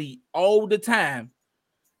 mismanaging money all the time,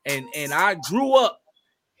 and I grew up,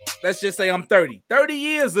 let's just say I'm 30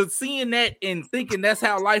 years of seeing that and thinking that's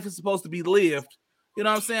how life is supposed to be lived. You know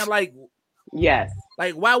what I'm saying? Like, yes.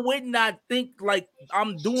 Like, why wouldn't I think like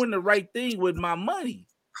I'm doing the right thing with my money?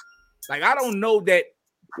 Like, I don't know that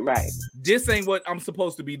this ain't what I'm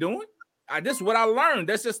supposed to be doing. This is what I learned.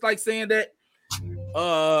 That's just like saying that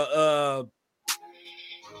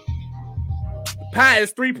pi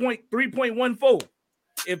is 3.14.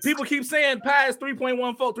 If people keep saying pi is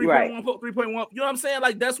 3.14, 3.14, 3.1, you know what I'm saying?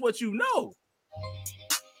 Like, that's what you know.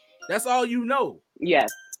 That's all you know. Yes.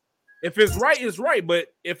 If it's right, it's right. But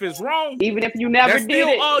if it's wrong, even if you never that's did still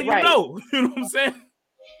it, all you know. You know what I'm saying?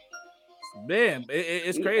 Man,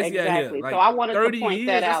 it's crazy out here. Like, so I wanted to point years,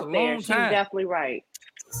 that out there. She's time. definitely right.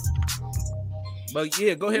 But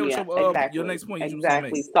yeah, go ahead with your next point.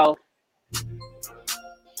 Exactly. So,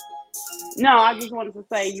 no, I just wanted to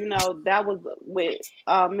say, you know, that was with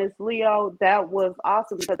Miss Leo. That was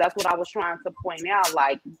awesome because that's what I was trying to point out.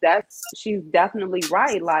 Like, she's definitely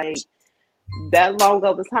right. Like, that long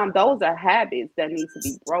over time, those are habits that need to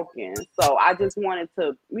be broken. So I just wanted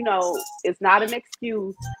to, you know, it's not an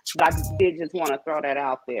excuse, but I did just want to throw that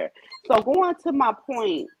out there. So going to my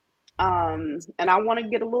point, and I want to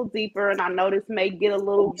get a little deeper, and I know this may get a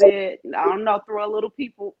little bit, I don't know, throw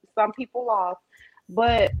some people off,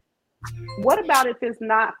 but what about if it's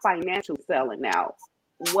not financial selling out?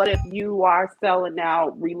 What if you are selling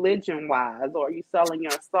out religion-wise, or you selling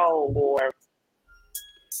your soul, or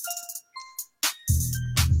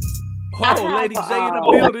Lady J in the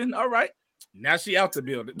building. All right. Now she out the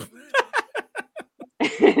building.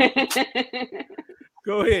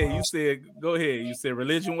 Go ahead. You said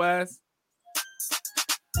religion-wise?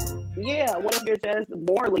 Yeah. What if you're just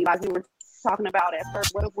morally, like we were talking about at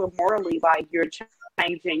first, what if we're morally, like you're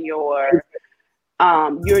changing you're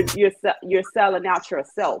selling out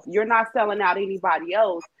yourself. You're not selling out anybody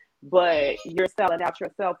else, but you're selling out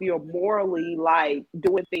yourself. You're morally, like,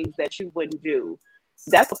 doing things that you wouldn't do.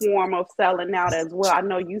 That's a form of selling out as well. I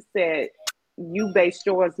know you said you based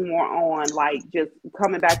yours more on like just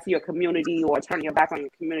coming back to your community or turning your back on your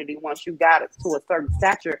community once you got it to a certain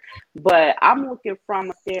stature. But I'm looking from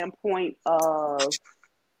a standpoint of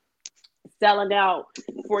selling out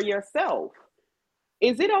for yourself.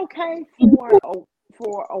 Is it okay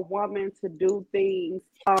for a woman to do things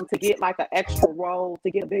to get like an extra role, to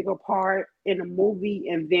get a bigger part in a movie,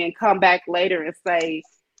 and then come back later and say,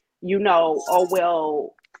 you know, oh,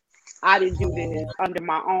 well, I didn't do this under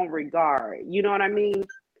my own regard. You know what I mean?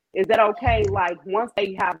 Is that okay? Like, once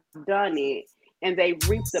they have done it and they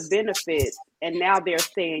reap the benefits, and now they're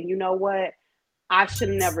saying, you know what? I should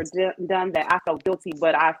have never done that. I felt guilty,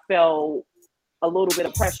 but I felt a little bit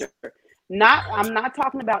of pressure. I'm not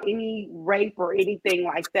talking about any rape or anything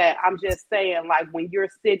like that. I'm just saying, like, when you're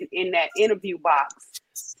sitting in that interview box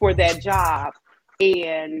for that job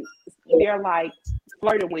and they're like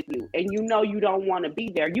flirting with you and you know you don't want to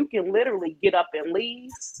be there, you can literally get up and leave.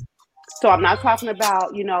 So I'm not talking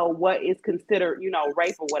about, you know, what is considered, you know,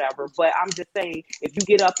 rape or whatever, but I'm just saying if you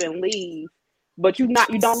get up and leave, but you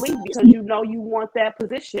don't leave because you know you want that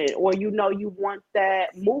position or you know you want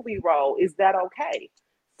that movie role, is that okay?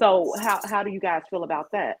 So how do you guys feel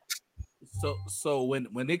about that? So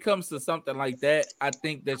when it comes to something like that, I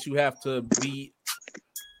think that you have to be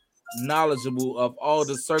knowledgeable of all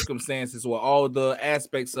the circumstances or all the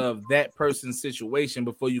aspects of that person's situation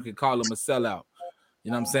before you can call them a sellout.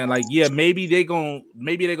 You know what I'm saying? Like, yeah, maybe they're gonna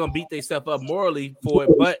beat themselves up morally for it,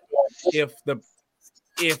 but if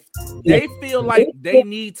they feel like they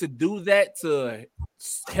need to do that to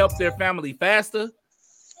help their family faster,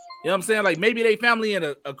 you know what I'm saying? Like, maybe they family in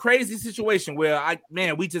a crazy situation where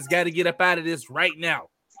we just got to get up out of this right now.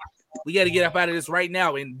 We got to get up out of this right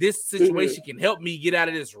now, and this situation can help me get out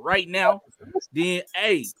of this right now. Then,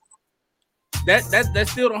 hey, that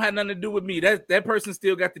still don't have nothing to do with me. That person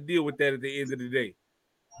still got to deal with that at the end of the day.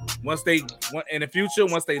 Once they in the future,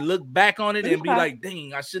 once they look back on it and be like,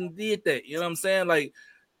 dang, I shouldn't did that. You know what I'm saying? Like,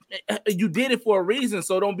 you did it for a reason,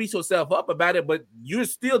 so don't beat yourself up about it. But you're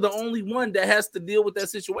still the only one that has to deal with that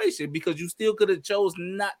situation because you still could have chose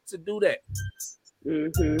not to do that.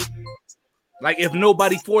 Mm-hmm. Like, if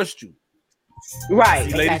nobody forced you. Right.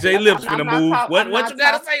 See, Lady J Lips gonna move. What you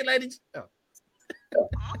gotta say, Lady J? Oh.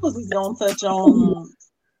 I was just gonna touch on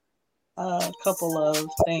a couple of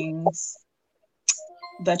things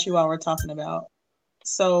that you all were talking about.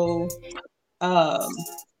 So,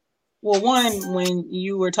 well, one, when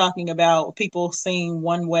you were talking about people seeing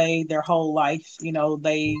one way their whole life, you know,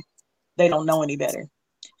 they don't know any better.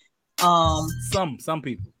 Some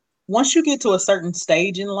people. Once you get to a certain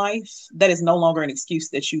stage in life, that is no longer an excuse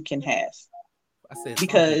that you can have.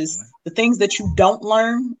 Because the things that you don't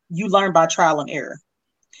learn, you learn by trial and error.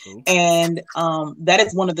 Cool. And that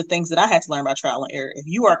is one of the things that I had to learn by trial and error. If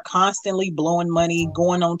you are constantly blowing money,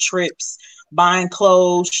 going on trips, buying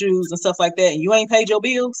clothes, shoes, and stuff like that, and you ain't paid your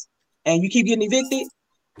bills, and you keep getting evicted,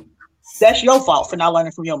 that's your fault for not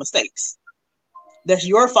learning from your mistakes. That's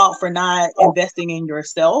your fault for not investing in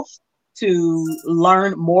yourself to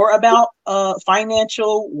learn more about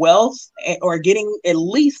financial wealth or getting at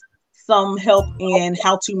least some help in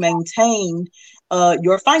how to maintain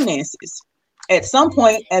your finances. At some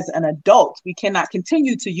point as an adult, we cannot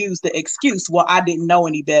continue to use the excuse, well, I didn't know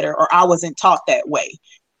any better or I wasn't taught that way.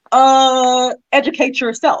 Educate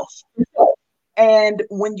yourself. And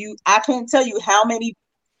I can't tell you how many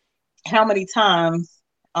times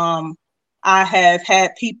I have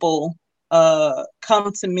had people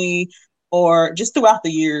come to me, or just throughout the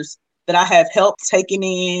years that I have helped taken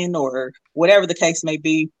in or whatever the case may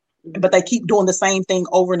be, but they keep doing the same thing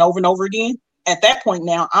over and over and over again. At that point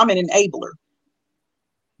now, I'm an enabler.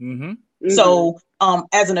 Mm-hmm. So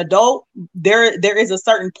as an adult, there is a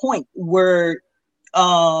certain point where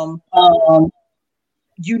you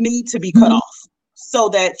need to be cut off so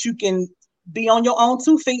that you can be on your own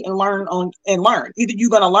 2 feet and learn. Either you're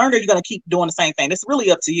going to learn or you're going to keep doing the same thing. It's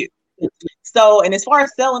really up to you. So, and as far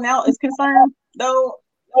as selling out is concerned, though,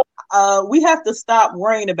 we have to stop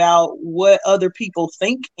worrying about what other people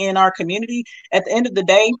think in our community. At the end of the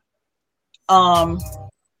day,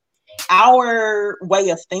 our way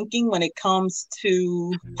of thinking when it comes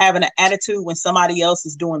to having an attitude when somebody else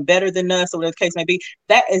is doing better than us, or whatever the case may be,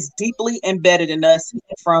 that is deeply embedded in us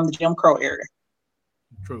from the Jim Crow era.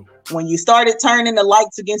 True. When you started turning the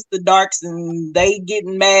lights against the darks and they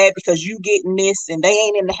getting mad because you getting this and they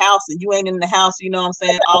ain't in the house and you ain't in the house, you know what I'm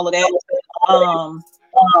saying? All of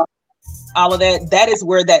that, that is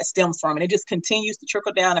where that stems from. And it just continues to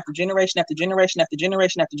trickle down after generation after generation after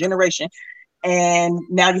generation after generation. And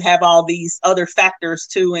now you have all these other factors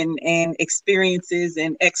too, and experiences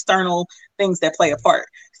and external things that play a part.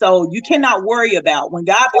 So you cannot worry about when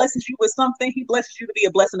God blesses you with something, he blesses you to be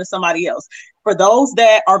a blessing to somebody else. For those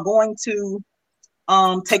that are going to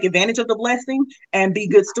take advantage of the blessing and be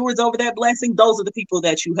good stewards over that blessing, those are the people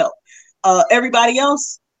that you help. Everybody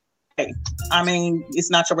else, hey, I mean,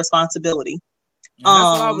 it's not your responsibility. And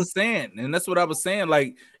that's what I was saying. And that's what I was saying.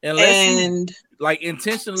 Like, unless you, like,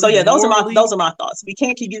 intentionally. So yeah, those are my thoughts. We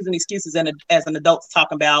can't keep using excuses as an adult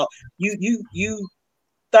talking about you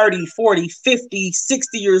 30, 40, 50,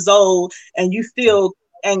 60 years old and you still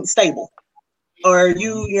ain't stable. Or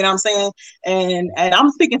you know what I'm saying? And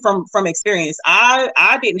I'm speaking from experience.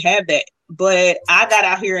 I didn't have that, but I got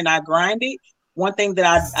out here and I grinded. One thing that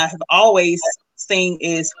I have always seen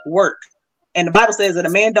is work. And the Bible says that if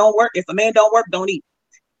a man don't work, don't eat.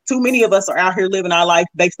 Too many of us are out here living our life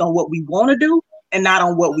based on what we want to do and not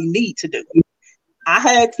on what we need to do. I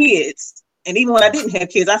had kids, and even when I didn't have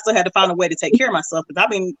kids, I still had to find a way to take care of myself because I've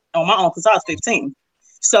been on my own since I was 15.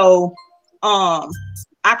 So I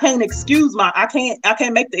can't make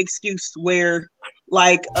the excuse where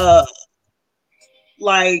like, oh,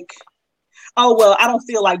 well, I don't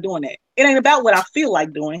feel like doing that. It ain't about what I feel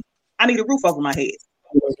like doing. I need a roof over my head.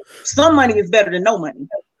 Some money is better than no money.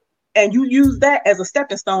 And you use that as a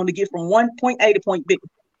stepping stone to get from point A to point B.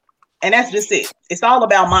 And that's just it. It's all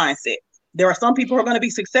about mindset. There are some people who are going to be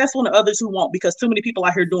successful and others who won't, because too many people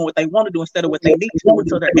out here doing what they want to do instead of what they need to do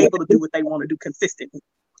until they're able to do what they want to do consistently.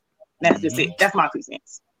 And that's just it. That's my 2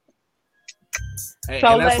 cents. Hey, So,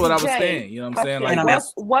 and that's what I Lady was J, saying. You know what I'm saying? And Like,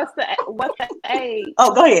 what's the age?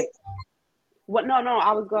 Oh, go ahead. What? No,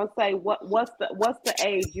 I was gonna say what's the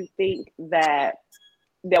age you think that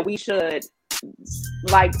we should,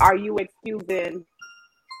 like? Are you excusing?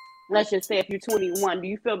 Let's just say if you're 21, do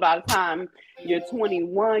you feel by the time you're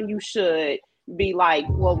 21 you should be like,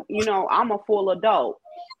 well, I'm a full adult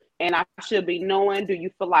and I should be knowing? Do you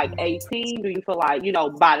feel like 18? Do you feel like,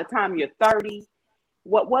 by the time you're 30?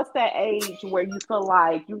 What's that age where you feel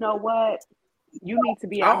like, you know what, you need to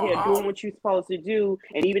be out here doing what you're supposed to do,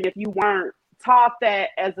 and even if you weren't taught that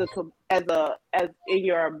as in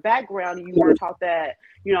your background, you weren't taught that,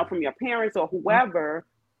 from your parents or whoever,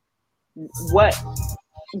 what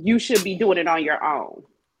you should be doing it on your own?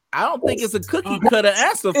 I don't think it's a cookie cutter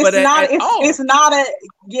answer for It's that not. at all. It's not a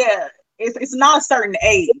It's not a certain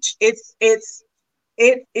age. It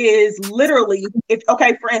is literally,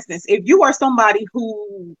 for instance, if you are somebody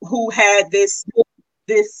who had this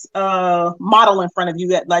model in front of you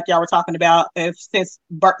that, like y'all were talking about, since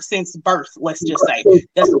birth, let's just say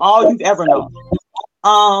that's all you've ever known,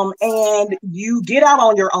 and you get out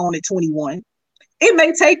on your own at 21, it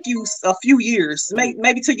may take you a few years,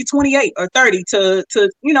 maybe till you're 28 or 30 to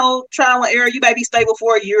trial and error. You may be stable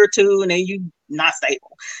for a year or two, and then you not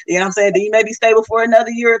stable. You know what I'm saying? Then you may be stable for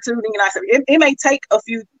another year or two, then you're not stable. It may take a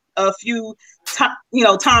few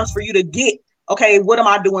times for you to get, okay, what am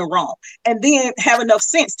I doing wrong? And then have enough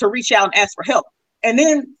sense to reach out and ask for help. And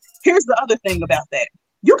then here's the other thing about that.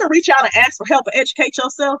 You can reach out and ask for help and educate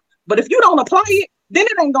yourself, but if you don't apply it, then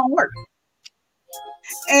it ain't gonna work.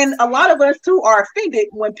 And a lot of us too are offended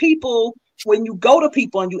when you go to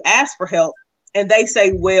people and you ask for help and they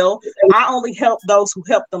say, well, I only help those who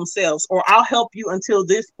help themselves, or I'll help you until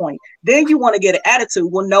this point. Then you want to get an attitude.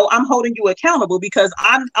 Well, no, I'm holding you accountable because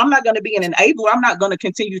I'm not going to be an enabler. I'm not going to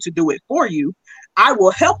continue to do it for you. I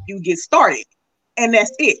will help you get started. And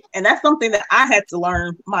that's it. And that's something that I had to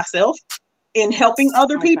learn myself in helping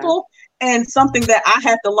other people, and something that I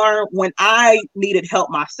had to learn when I needed help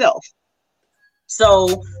myself.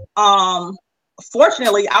 So,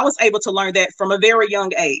 fortunately, I was able to learn that from a very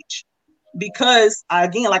young age, because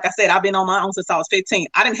again, like I said, I've been on my own since I was 15.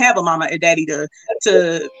 I didn't have a mama and daddy to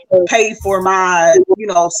pay for my,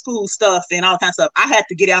 school stuff and all kinds of stuff. I had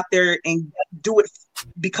to get out there and do it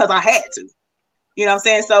because I had to, you know what I'm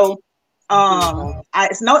saying? So,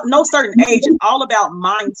 it's no certain age. It's all about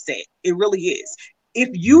mindset. It really is. If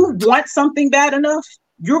you want something bad enough,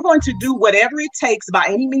 you're going to do whatever it takes by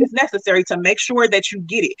any means necessary to make sure that you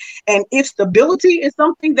get it. And if stability is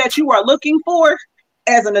something that you are looking for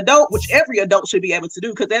as an adult, which every adult should be able to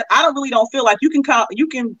do, because I don't feel like you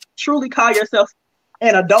can truly call yourself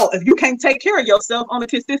an adult if you can't take care of yourself on a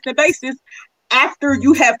consistent basis. After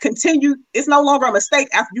you have continued, it's no longer a mistake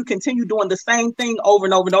after you continue doing the same thing over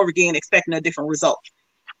and over and over again, expecting a different result.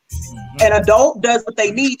 An adult does what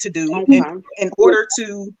they need to do in order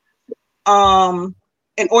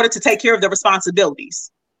to take care of their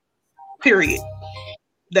responsibilities. Period.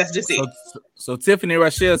 That's just it. So Tiffany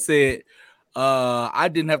Rochelle said, I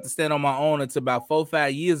didn't have to stand on my own until about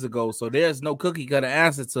 4-5 years ago. So there's no cookie cutter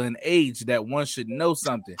answer to an age that one should know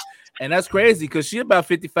something. And that's crazy because she's about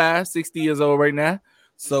 55, 60 years old right now.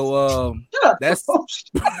 So that's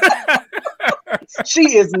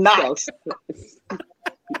she is not.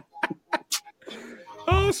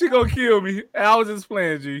 Oh, she gonna kill me. I was just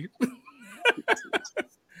playing, G.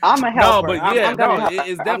 I'm a helper. No, but yeah,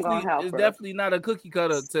 it's definitely not a cookie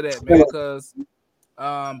cutter to that, man, because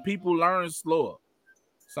people learn slower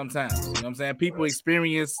sometimes. You know what I'm saying? People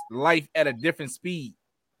experience life at a different speed.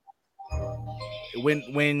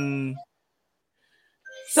 And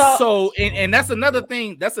that's another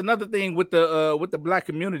thing. That's another thing with the Black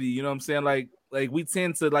community. You know what I'm saying? Like we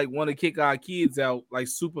tend to want to kick our kids out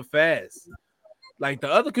super fast. Like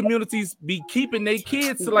the other communities be keeping their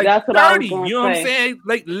kids to 30. You know what I'm saying?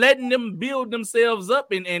 Like letting them build themselves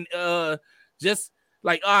up and just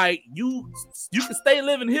all right, you can stay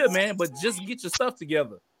living here, man, but just get your stuff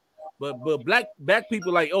together. But black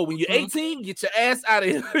people when you're 18, get your ass out of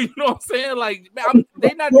here. You know what I'm saying?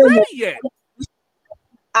 They're not ready yet.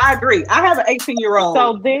 I agree. I have an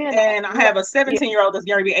 18-year-old, and I have a 17-year-old that's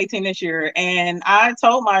going to be 18 this year. And I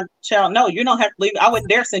told my child, no, you don't have to leave. I wouldn't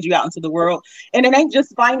dare send you out into the world. And it ain't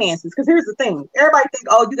just finances. Because here's the thing. Everybody think,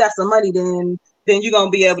 oh, you got some money, then you're going to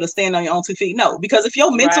be able to stand on your own 2 feet. No, because if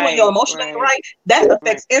your mental and your emotional ain't right, that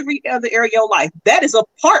affects every other area of your life. That is a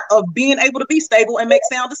part of being able to be stable and make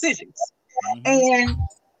sound decisions. And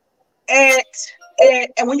at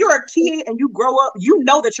and when you're a kid and you grow up, you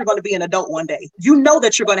know that you're going to be an adult one day. You know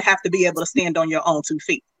that you're going to have to be able to stand on your own 2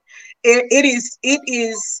 feet. It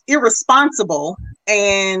is irresponsible,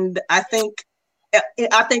 and I think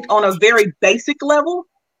on a very basic level,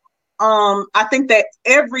 I think that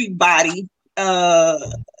everybody,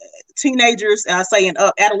 teenagers, and I say and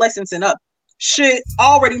up, adolescents and up, should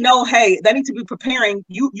already know, hey, they need to be preparing.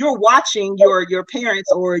 You're watching your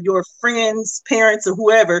parents or your friends' parents or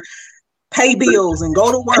whoever pay bills and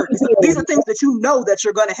go to work. So these are things that you know that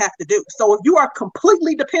you're going to have to do. So if you are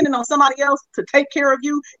completely dependent on somebody else to take care of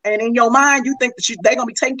you, and in your mind you think that they're going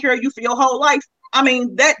to be taking care of you for your whole life, I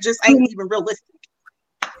mean, that just ain't even realistic.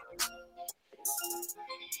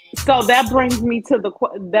 So that brings me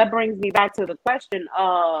back to the question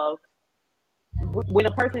of, when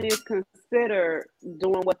a person is considered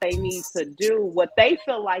doing what they need to do, what they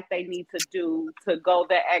feel like they need to do to go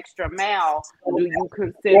the extra mile, do you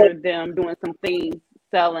consider them doing some things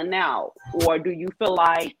selling out? Or do you feel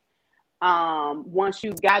like once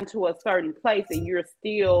you've gotten to a certain place and you're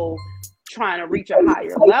still trying to reach a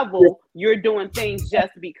higher level, you're doing things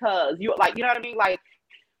just because you like, you know what I mean? Like,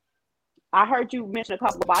 I heard you mention a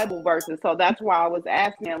couple of Bible verses, so that's why I was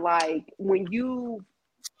asking, like, when you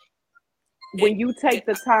take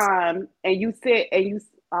the time and you sit and you,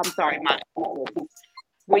 I'm sorry,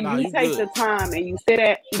 when you take the time and you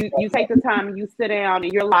take the time and you sit down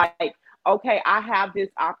and you're like, okay, I have this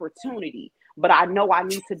opportunity, but I know I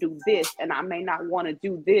need to do this and I may not want to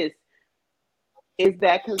do this. Is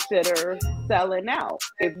that considered selling out?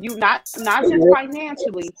 If you not just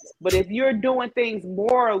financially, but if you're doing things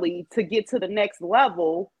morally to get to the next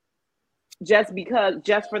level, just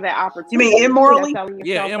for that opportunity. You mean immorally?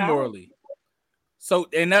 Yeah, immorally. Out? So,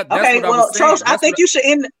 and that's okay. What I was saying. Troche, I think you should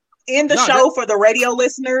end the show for the radio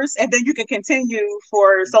listeners, and then you can continue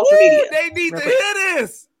for social media. They need to hear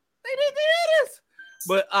this.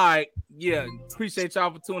 But all right, yeah, appreciate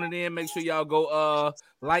y'all for tuning in. Make sure y'all go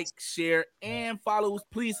like, share, and follow.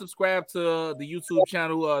 Please subscribe to the YouTube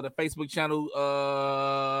channel, the Facebook channel,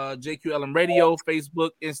 JQLM Radio,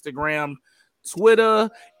 Facebook, Instagram, Twitter,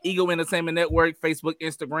 Ego Entertainment Network, Facebook,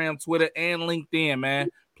 Instagram, Twitter, and LinkedIn, man.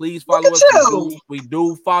 Please follow us. We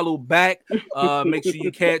do follow back. Make sure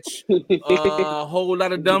you catch a whole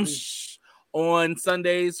lot of dumb on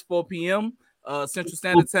Sundays, 4 p.m. Central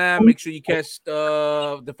Standard Time. Make sure you catch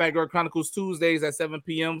the Fat Girl Chronicles Tuesdays at 7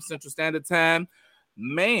 p.m. Central Standard Time.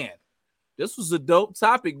 Man, this was a dope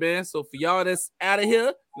topic, man. So for y'all that's out of here, you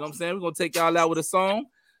know what I'm saying? We're going to take y'all out with a song.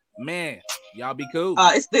 Man, y'all be cool.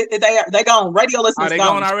 They gone. Radio listeners. They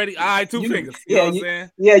gone already? All right, two fingers. You know what I'm saying?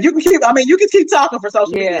 Yeah, you can keep talking for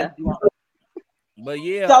social media. But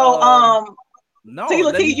yeah. So, no,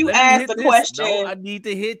 Lakee, you asked the question. No, I need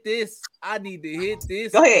to hit this.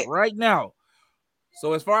 Go ahead. Right now.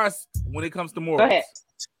 So as far as when it comes to morals,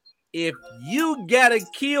 if you gotta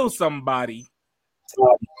kill somebody,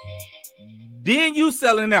 then you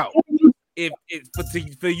selling out. If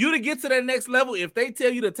for you to get to that next level, if they tell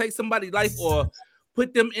you to take somebody's life or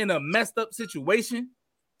put them in a messed up situation,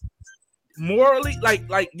 morally, like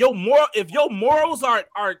if your morals are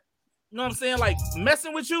you know what I'm saying, like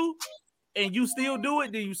messing with you, and you still do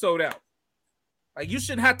it, then you sold out. Like, you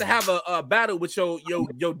shouldn't have to have a battle with your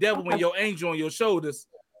devil and your angel on your shoulders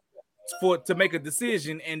to make a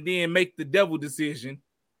decision and then make the devil decision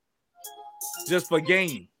just for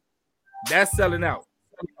gain. That's selling out.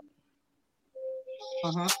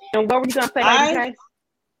 And what were you gonna say?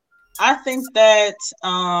 I think that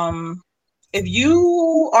if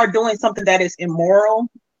you are doing something that is immoral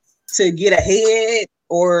to get ahead,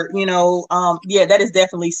 or that is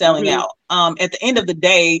definitely selling out. At the end of the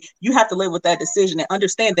day, you have to live with that decision and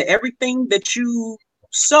understand that everything that you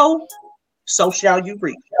sow, so shall you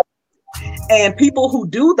reap. And people who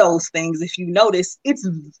do those things, if you notice, it's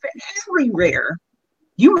very rare.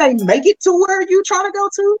 You may make it to where you're trying to go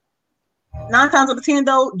to. 9 times out of 10,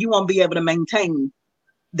 though, you won't be able to maintain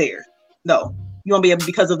there. No, you won't be able,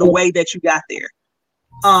 because of the way that you got there.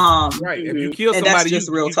 Right. If you kill somebody, that's just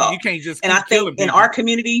real talk. You can't just. And I think in our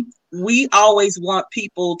community, we always want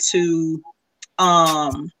people to,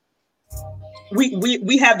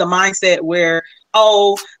 we have the mindset where,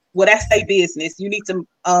 oh, well, that's their business. You need to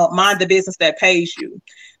mind the business that pays you.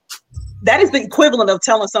 That is the equivalent of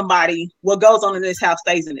telling somebody what goes on in this house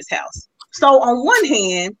stays in this house. So on one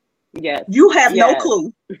hand, you have no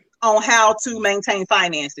clue on how to maintain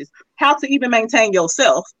finances, how to even maintain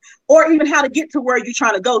yourself, or even how to get to where you're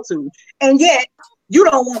trying to go to. And yet you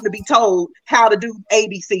don't want to be told how to do A,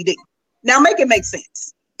 B, C, D. Now make it make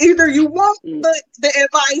sense. Either you want the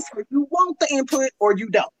advice, or you want the input, or you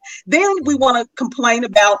don't. Then we want to complain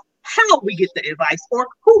about how we get the advice or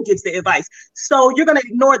who gives the advice. So you're going to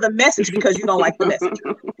ignore the message because you don't like the message,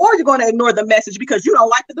 or you're going to ignore the message because you don't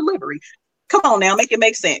like the delivery. Come on now, make it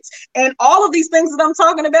make sense. And all of these things that I'm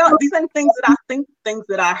talking about, these ain't things that I think, things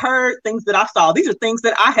that I heard, things that I saw. These are things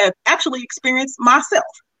that I have actually experienced myself.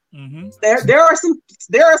 Mm-hmm. There are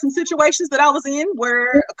some situations that I was in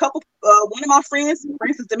where a couple, one of my friends, for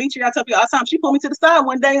instance, Demetri, I tell you all the time, she pulled me to the side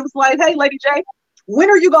one day and was like, "Hey, Lady J, when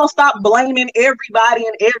are you gonna stop blaming everybody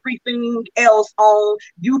and everything else on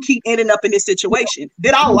you keep ending up in this situation?"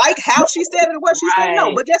 Did I like how she said it or what she said?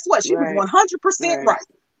 No, but guess what? She was 100% right.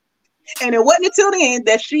 And it wasn't until the end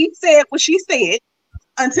that she said what she said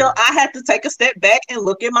until I had to take a step back and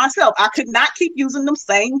look at myself. I could not keep using them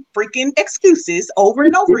same freaking excuses over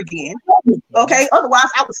and over again. Okay, otherwise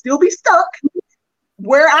I would still be stuck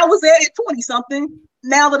where I was at 20 something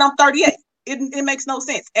now that I'm 38. It makes no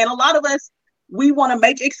sense. And a lot of us, we want to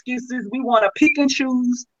make excuses. We want to pick and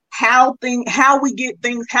choose how we get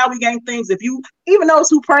things, how we gain things. If you, even those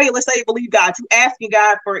who pray, let's say believe God, you asking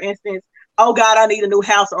God, for instance, "Oh God, I need a new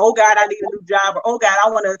house," or "Oh God, I need a new job," or "Oh God, I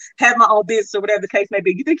want to have my own business," or whatever the case may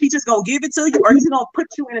be. You think he's just going to give it to you, or he's going to put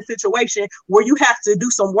you in a situation where you have to do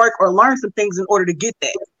some work or learn some things in order to get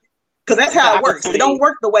that? Because that's how it works. It don't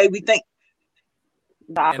work the way we think.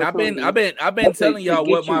 And I've been telling y'all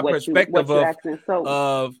what my perspective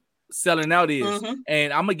of selling out is. Mm-hmm.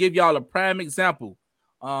 And I'm gonna give y'all a prime example.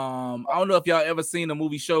 I don't know if y'all ever seen the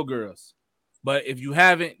movie Showgirls, but if you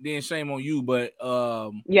haven't, then shame on you. But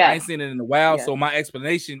I ain't seen it in a while, so my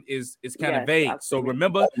explanation is kind of vague. So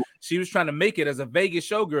remember, she was trying to make it as a Vegas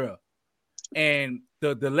showgirl, and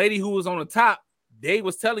the lady who was on the top, they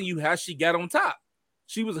was telling you how she got on top.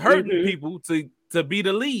 She was hurting people to be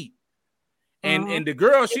the lead, and the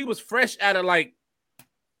girl, she was fresh out of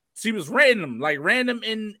she was random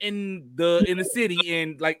in the city,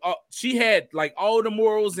 and she had all the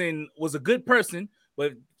morals and was a good person,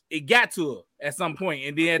 but it got to her at some point.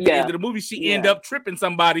 And then at the end of the movie, she ended up tripping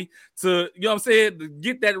somebody to, you know what I'm saying, to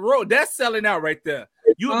get that role. That's selling out right there.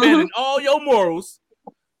 You abandon all your morals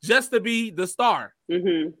just to be the star.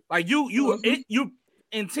 Like you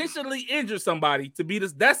intentionally injure somebody to be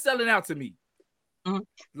this. That's selling out to me.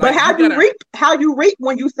 But how you reap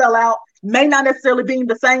when you sell out may not necessarily be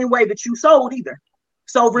the same way that you sold either.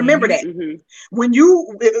 So remember that when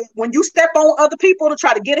you step on other people to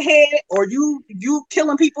try to get ahead, or you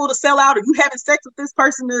killing people to sell out, or you having sex with this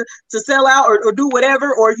person to sell out, or do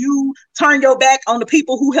whatever, or you turn your back on the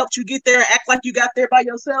people who helped you get there and act like you got there by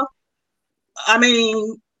yourself, I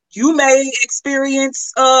mean, you may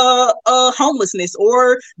experience homelessness,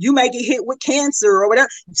 or you may get hit with cancer or whatever.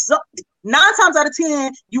 So 9 times out of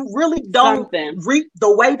 10, you really don't reap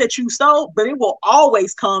the way that you sowed, but it will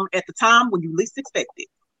always come at the time when you least expect it.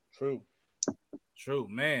 True,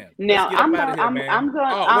 man. Now I'm going.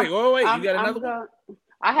 Oh, wait. You got another one?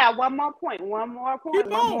 I have one more point. Come on,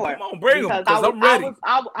 bring them. I'm ready.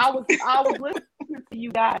 I was listening to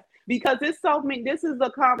you guys because it's so many. This is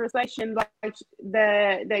a conversation like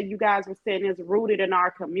that you guys were saying is rooted in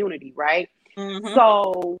our community, right?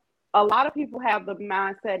 So a lot of people have the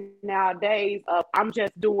mindset nowadays of I'm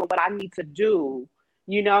just doing what I need to do.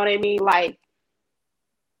 You know what I mean? Like,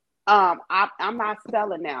 I'm not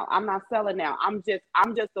selling now. I'm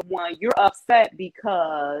just the one. You're upset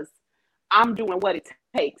because I'm doing what it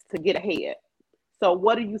takes to get ahead. So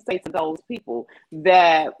what do you say to those people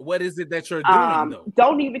that what is it that you're doing though?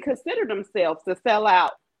 Don't even consider themselves to sell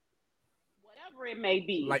out, whatever it may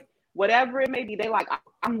be. They like,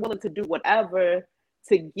 I'm willing to do whatever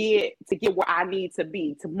to get where I need to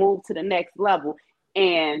be, to move to the next level.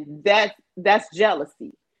 And that's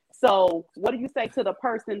jealousy. So what do you say to the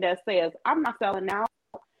person that says, I'm not selling now?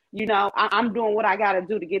 You know, I'm doing what I got to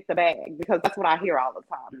do to get the bag, because that's what I hear all the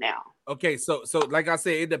time now. Okay, so like I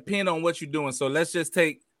said, it depends on what you're doing. So let's just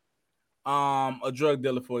take a drug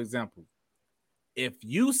dealer, for example. If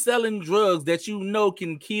you selling drugs that you know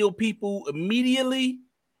can kill people immediately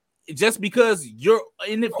just because you're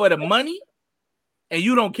in it for the money and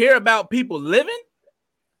you don't care about people living,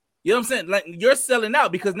 you know what I'm saying? Like, you're selling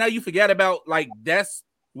out because now you forgot about, like, that's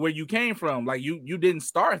where you came from. Like, you didn't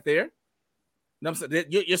start there. You know what I'm saying?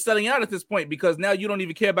 You're selling out at this point because now you don't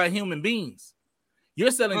even care about human beings. You're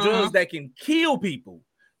selling drugs that can kill people.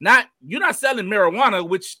 You're not selling marijuana,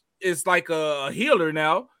 which is like a healer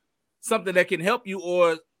now, something that can help you,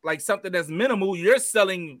 or like something that's minimal. You're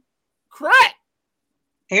selling crack,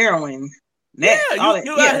 heroin. You out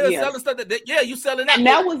here selling stuff you selling that. And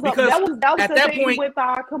that was at that point with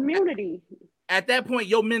our community. At that point,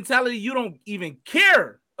 your mentality, you don't even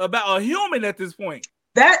care about a human at this point.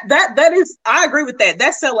 That is, I agree with that.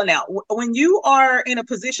 That's selling out. When you are in a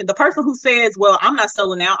position, the person who says, well, I'm not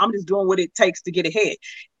selling out, I'm just doing what it takes to get ahead.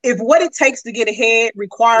 If what it takes to get ahead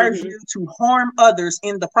requires you to harm others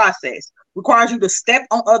in the process, requires you to step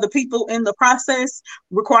on other people in the process,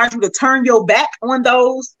 requires you to turn your back on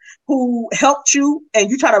those who helped you, and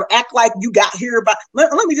you try to act like you got here by,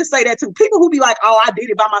 let me just say that too. People who be like, oh, I did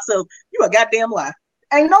it by myself. You a goddamn lie.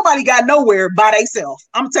 Ain't nobody got nowhere by themselves.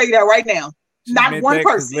 I'm gonna tell you that right now. She Not one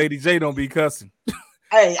person. Lady J don't be cussing.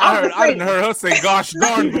 Hey, I didn't heard her say "gosh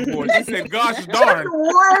darn" before. She said "gosh darn."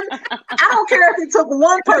 I don't care if it took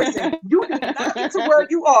one person. You did not get to where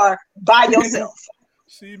you are by yourself.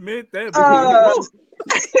 She meant that.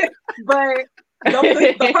 But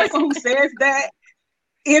the person who says that,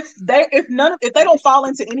 if they don't fall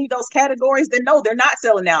into any of those categories, then no, they're not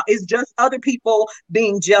selling out. It's just other people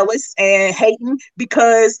being jealous and hating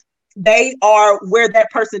because they are where that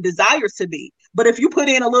person desires to be. But if you put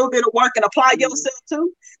in a little bit of work and apply yourself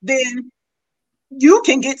too, then you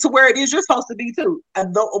can get to where it is you're supposed to be too. I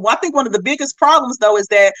think one of the biggest problems though is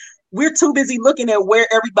that we're too busy looking at where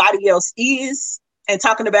everybody else is and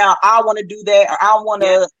talking about, I want to do that, or I want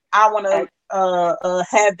to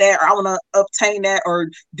have that, or I want to obtain that, or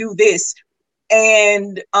do this.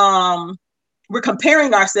 And we're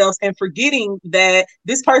comparing ourselves and forgetting that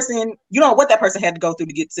this person, you don't know what that person had to go through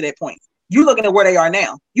to get to that point. You're looking at where they are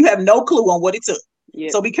now. You have no clue on what it took.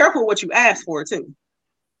 Yeah. So be careful what you ask for too.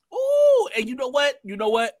 Ooh, and you know what?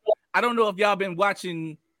 I don't know if y'all been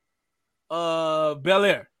watching Bel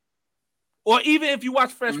Air. Or even if you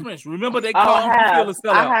watch Fresh Prince. Remember they call Uncle Phil a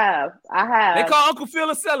sellout. I have. They call Uncle Phil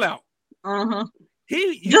a sellout. Mm-hmm.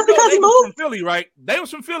 Just because he moved from Philly, right? They was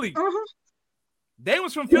from Philly. Mm-hmm. They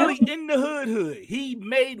was from Philly in the hood. He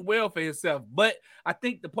made well for himself. But I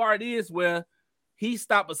think the part is where he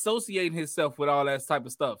stopped associating himself with all that type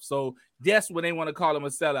of stuff. So that's when they want to call him a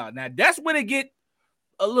sellout. Now, that's when it get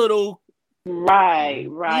a little... Right.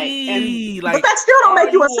 But that still don't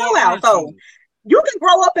make you a sellout, though. You can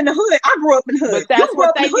grow up in the hood. I grew up in the hood. But that's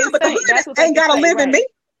what they hood, but the hood ain't got to live in me.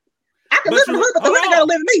 I can live in the hood, but the hood ain't got to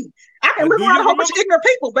live in me. I can live around a whole bunch of ignorant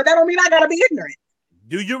people, but that don't mean I got to be ignorant.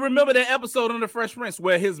 Do you remember that episode on The Fresh Prince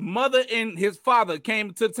where his mother and his father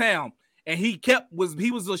came to town and he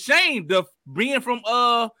was ashamed of being from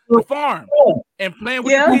the farm and playing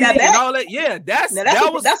with the pigs and all that? Yeah, that's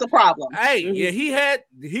a problem. Hey,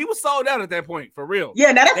 he was sold out at that point for real.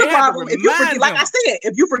 Yeah, now that's a problem. If you forget, like I said,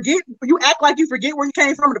 if you forget, you act like you forget where you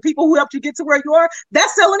came from, the people who helped you get to where you are,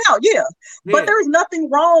 that's selling out. Yeah. But there's nothing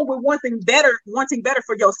wrong with wanting better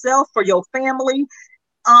for yourself, for your family.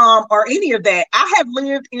 Or any of that. I have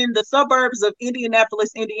lived in the suburbs of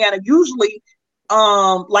Indianapolis, Indiana, usually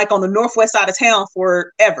like on the northwest side of town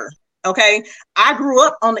forever. Okay. I grew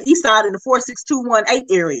up on the east side in the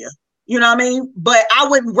 46218 area. You know what I mean? But I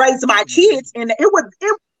wouldn't raise my kids, and it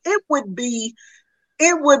would be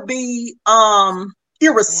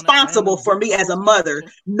irresponsible for me as a mother,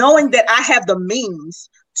 knowing that I have the means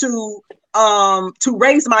to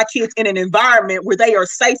raise my kids in an environment where they are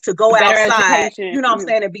safe to go outside, education. You know what I'm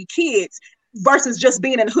saying, and be kids, versus just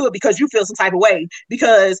being in the hood because you feel some type of way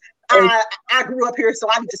because I grew up here, so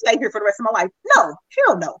I need to stay here for the rest of my life. No,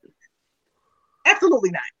 hell no.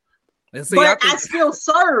 Absolutely not. See, but I still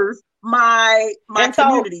serve my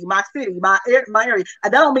community, my city, my area.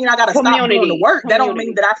 That don't mean I gotta stop doing the work. That don't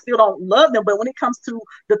mean that I still don't love them. But when it comes to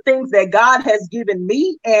the things that God has given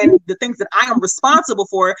me and the things that I am responsible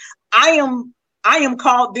for, I am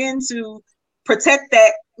called then to protect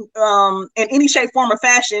that in any shape, form, or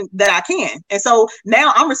fashion that I can. And so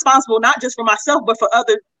now I'm responsible not just for myself, but for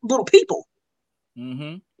other little people.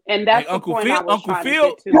 Mm-hmm. And that's the point I was trying to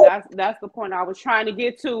get to. That's the point I was trying to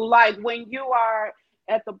get to. Like when you are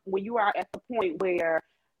at the point where,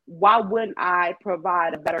 why wouldn't I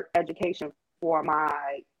provide a better education for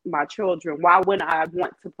my children? Why wouldn't I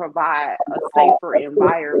want to provide a safer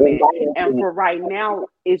environment? And for right now,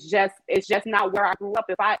 it's just not where I grew up.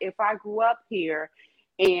 If I grew up here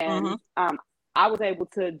and I was able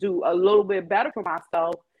to do a little bit better for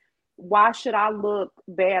myself, why should I look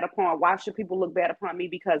bad upon? Why should people look bad upon me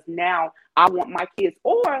because now I want my kids?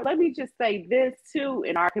 Or let me just say this too,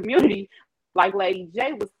 in our community, like Lady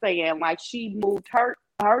J was saying, like she moved her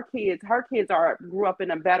kids grew up in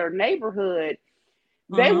a better neighborhood.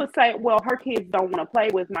 They would say, well, her kids don't want to play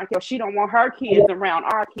with my kids. She don't want her kids around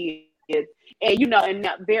our kids. And, and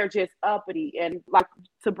they're just uppity. And like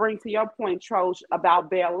to bring to your point, Troche, about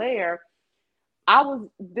Bel Air,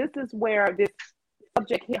 this is where this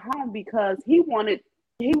subject hit home because he wanted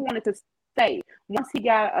to stay. Once he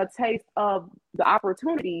got a taste of the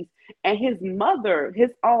opportunities, and his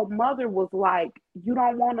own mother was like, you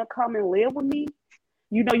don't want to come and live with me?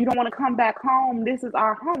 you know, you don't want to come back home. This is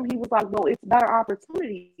our home. He was like, no, it's better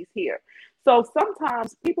opportunities here. So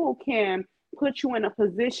sometimes people can put you in a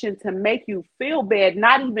position to make you feel bad,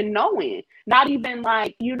 not even knowing, not even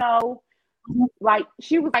like, you know, like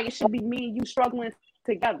she was like, it should be me and you struggling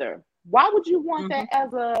together. Why would you want that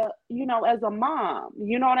as a, you know, as a mom?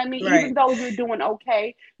 You know what I mean? Right. Even though you're doing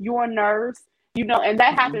okay, you're a nurse, you know, and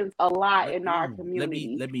that happens a lot in our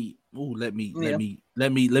community. Let me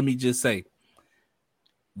just say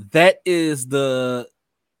that is the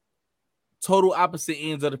total opposite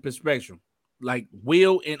ends of the spectrum, like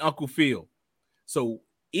Will and Uncle Phil. So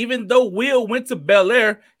even though Will went to Bel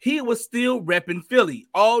Air, he was still repping Philly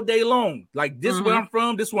all day long. Like, this is where I'm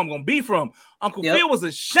from, this is where I'm gonna be from. Uncle Phil was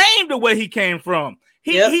ashamed of where he came from.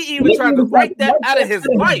 He even tried to write that out of his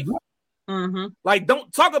life. Like,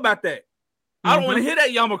 don't talk about that. I don't want to hear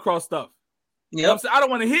that Yamakross stuff. You know what I'm saying? I don't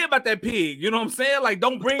want to hear about that pig. You know what I'm saying? Like,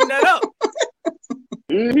 don't bring that up.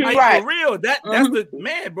 Like, right. For real, that's the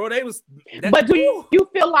man, bro. But do you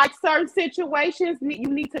feel like certain situations you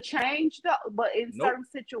need to change but in certain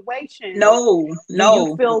situations, you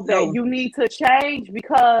feel that you need to change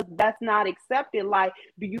because that's not accepted? Like,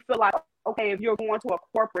 do you feel like, okay, if you're going to a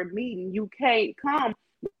corporate meeting, you can't come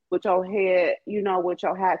with your head, you know, with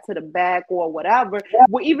your hat to the back or whatever.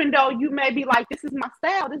 Well, even though you may be like, this is my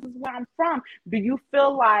style, this is where I'm from. Do you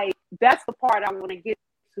feel like that's the part I want to get?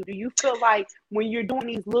 So do you feel like when you're doing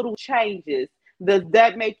these little changes, does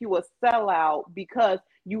that make you a sellout because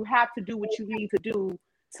you have to do what you need to do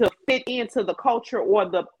to fit into the culture or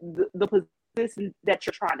the position that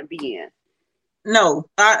you're trying to be in? No,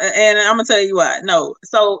 and I'm gonna tell you why. No,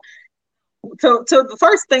 so the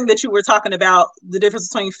first thing that you were talking about, the difference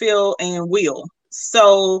between Phil and Will.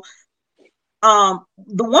 So the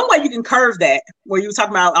one way you can curve that, where you were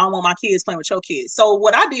talking about, I don't want my kids playing with your kids. So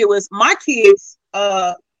what I did was my kids,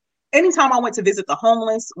 anytime I went to visit the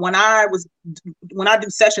homeless, when I do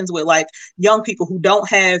sessions with like young people who don't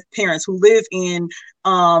have parents, who live in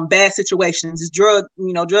bad situations, drug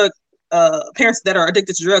parents that are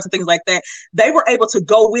addicted to drugs and things like that, they were able to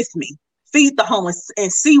go with me, feed the homeless,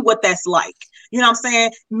 and see what that's like. You know what I'm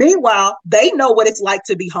saying? Meanwhile, they know what it's like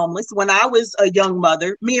to be homeless. When I was a young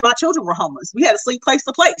mother, me and my children were homeless. We had to sleep place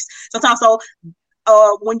to place sometimes. So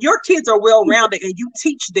when your kids are well-rounded and you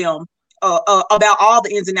teach them about all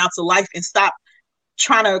the ins and outs of life and stop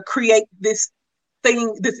trying to create this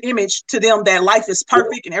image to them that life is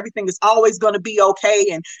perfect and everything is always going to be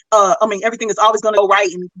okay. And everything is always going to go right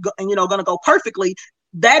and you know, going to go perfectly.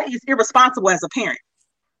 That is irresponsible as a parent.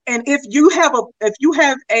 And if you have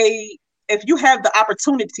the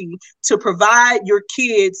opportunity to provide your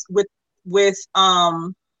kids with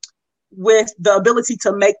the ability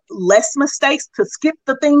to make less mistakes, to skip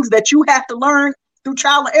the things that you have to learn through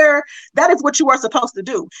trial and error, that is what you are supposed to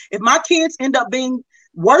do. If my kids end up being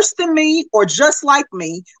worse than me or just like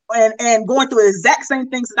me and going through the exact same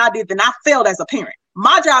things that I did, then I failed as a parent.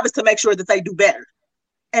 My job is to make sure that they do better.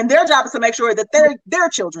 And their job is to make sure that their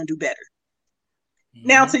children do better.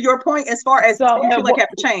 Now, to your point, as far as I feel like I have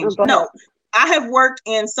to change, no, I have worked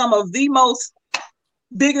in some of the most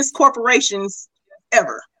biggest corporations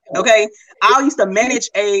ever. Okay, I used to manage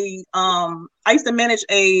a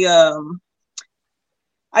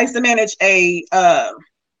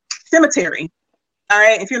cemetery. All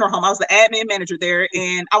right, and funeral home. I was the admin manager there,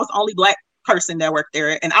 and I was the only Black person that worked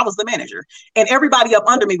there, and I was the manager. And everybody up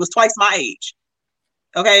under me was twice my age.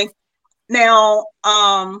 Okay, now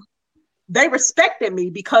they respected me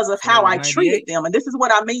because of how I treated them. And this is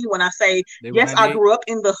what I mean when I say, yes, I grew up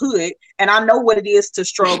in the hood and I know what it is to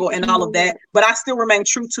struggle and all of that, but I still remain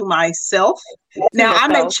true to myself. Now, I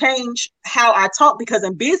may change how I talk because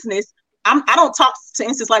in business, I don't talk, for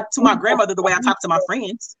instance, like to my grandmother the way I talk to my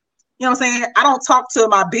friends. You know what I'm saying? I don't talk to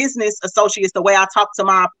my business associates the way I talk to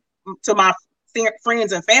my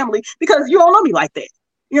friends and family because you don't know me like that.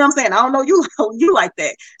 You know what I'm saying? I don't know you like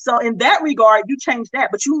that. So in that regard, you change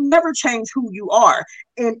that, but you never change who you are.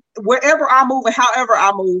 And wherever I move and however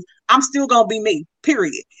I move, I'm still going to be me,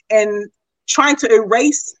 period. And trying to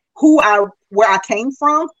erase where I came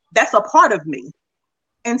from, that's a part of me.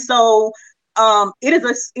 And so you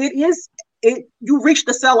reach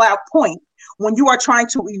the sellout point when you are trying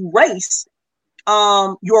to erase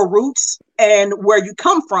your roots and where you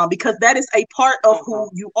come from, because that is a part of who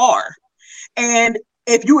you are. And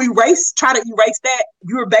if you try to erase that,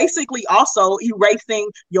 you're basically also erasing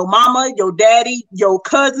your mama, your daddy, your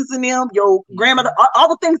cousins and them, your grandmother, all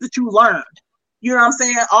the things that you learned. You know what I'm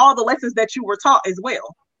saying? All the lessons that you were taught as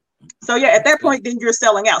well. So yeah, at that point, then you're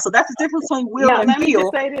selling out. So that's the difference between will and feel.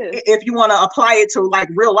 If you want to apply it to like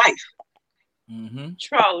real life.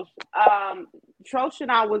 Troche, Troche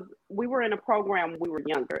and we were in a program when we were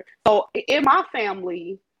younger. So in my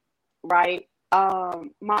family, right,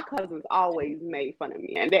 my cousins always made fun of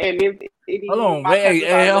me. And if hold on,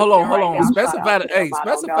 hey, hold on. Specify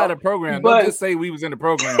the program. Don't just say we was in the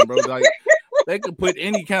program, bro. Like they could put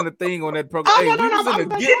any kind of thing on that program. Hey, we was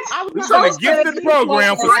in a gifted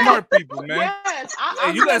program for smart people, man. Yes,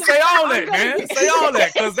 hey, you gotta say all that, man. Say all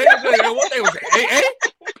that, because they what they was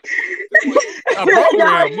a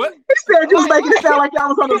program. What? He said you was making it sound like y'all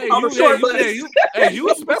was on the short list.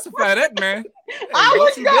 You specify that, man. Hey, I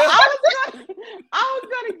was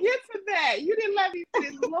gonna get to that. You didn't let me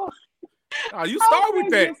finish. Oh, you start with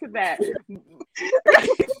that.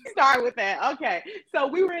 Start with that. Okay. So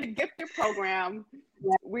we were in a gifted program.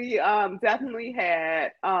 We definitely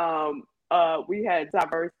had we had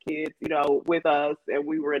diverse kids, with us, and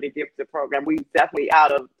we were in a gifted program. We definitely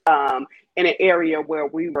out of in an area where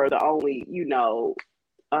we were the only,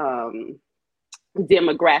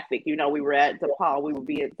 demographic. We were at DePaul. We would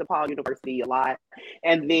be at DePaul University a lot.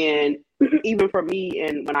 And then even for me,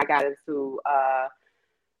 and when I got into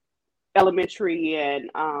elementary and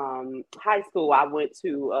high school, I went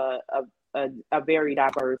to a very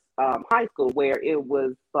diverse high school where it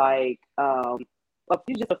was like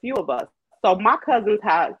just a few of us. So my cousins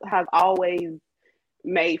has always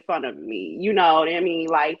made fun of me, you know what I mean?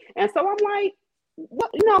 Like, and so I'm like,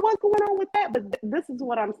 what's going on with that? But this is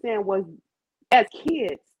what I'm saying was, as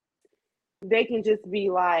kids, they can just be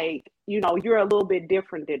like, you're a little bit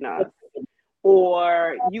different than us,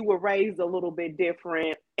 or you were raised a little bit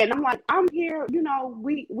different. And I'm like, I'm here,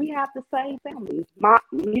 we have the same family.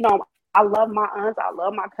 I love my aunts, I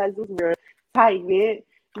love my cousins, we're tight knit,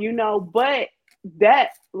 but that,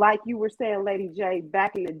 like you were saying, Lady J,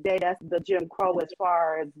 back in the day, that's the Jim Crow as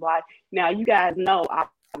far as like, now you guys know,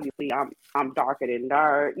 obviously I'm darker than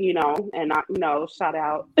dark, and I, shout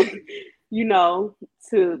out,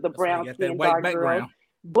 to the brown skin dark girl.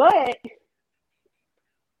 But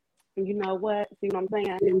you know what? See what I'm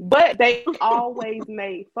saying? But they always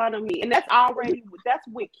made fun of me. And that's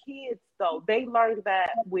with kids though. They learned that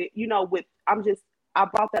I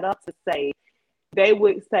brought that up to say, they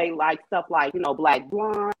would say like stuff like, black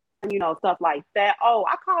blonde, stuff like that. Oh,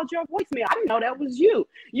 I called your voicemail. I didn't know that was you.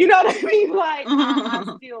 You know what I mean? Like, I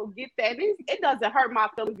still get that. And it doesn't hurt my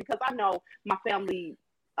feelings because I know my family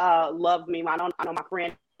loves me. I know my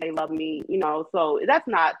friends, they love me, so that's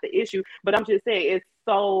not the issue. But I'm just saying it's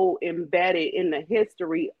so embedded in the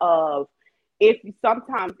history of, if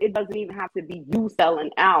sometimes it doesn't even have to be you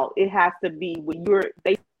selling out. It has to be when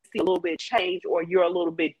they see a little bit change, or you're a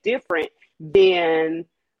little bit different than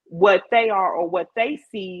what they are or what they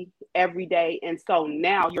see every day. And so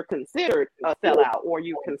now you're considered a sellout, or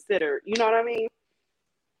you consider, you know what I mean?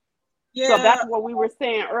 Yeah. So that's what we were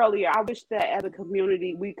saying earlier. I wish that as a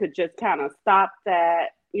community, we could just kind of stop that,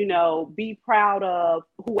 be proud of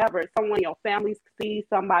whoever, someone in your family sees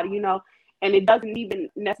somebody, and it doesn't even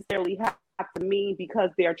necessarily have to mean because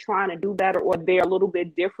they're trying to do better or they're a little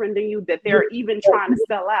bit different than you, that they're even trying to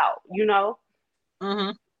sell out,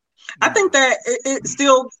 Mm-hmm. I think that it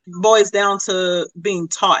still boils down to being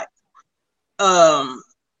taught.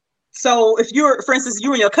 So if for instance,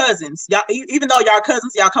 you and your cousins, y'all, even though y'all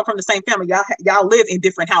cousins, y'all come from the same family, y'all live in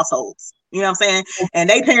different households. You know what I'm saying? And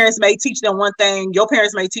their parents may teach them one thing, your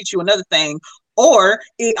parents may teach you another thing, or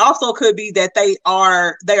it also could be that they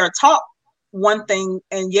are taught one thing,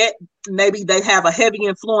 and yet maybe they have a heavy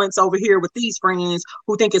influence over here with these friends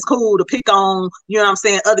who think it's cool to pick on,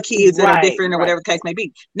 other kids that are different, or whatever the case may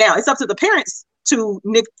be. Now it's up to the parents to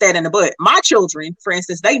nip that in the bud. My children, for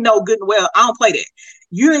instance, they know good and well I don't play that.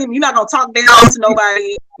 You're not gonna talk down to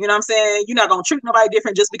nobody, you know what I'm saying? You're not gonna treat nobody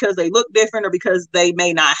different just because they look different or because they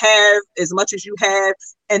may not have as much as you have.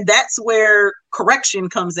 And that's where correction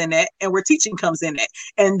comes in at, and where teaching comes in at.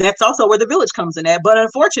 And that's also where the village comes in at. But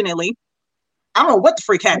unfortunately, I don't know what the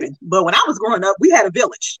freak happened, but when I was growing up, we had a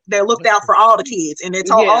village that looked out for all the kids, and they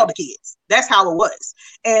taught all the kids. That's how it was.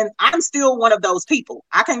 And I'm still one of those people.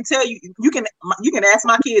 I can tell you, you can ask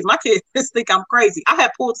my kids. My kids think I'm crazy. I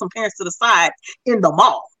have pulled some parents to the side in the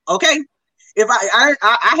mall. Okay. If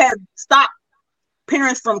I have stopped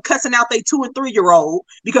parents from cussing out their 2 and 3 year old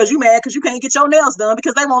because you mad because you can't get your nails done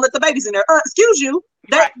because they won't let the babies in there. Excuse you.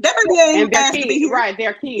 That baby ain't asked to be here. Right,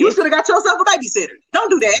 they're kids. You should have got yourself a babysitter. Don't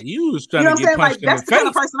do that. You was trying to get punched in the face. That's the kind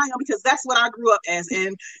of person I am, because that's what I grew up as.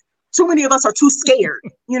 And too many of us are too scared,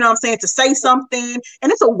 to say something.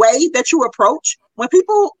 And it's a way that you approach when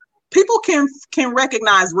people can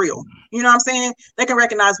recognize real. You know what I'm saying? They can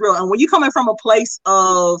recognize real. And when you're coming from a place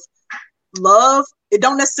of love, it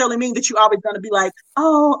don't necessarily mean that you always gonna be like,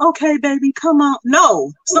 oh, okay, baby, come on.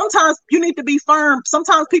 No, sometimes you need to be firm.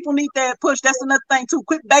 Sometimes people need that push. That's another thing too.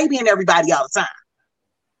 Quit babying everybody all the time.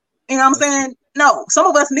 You know what I'm saying? No, some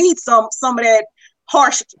of us need some of that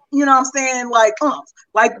harsh, you know what I'm saying? Like,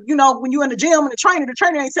 you know, when you're in the gym and the trainer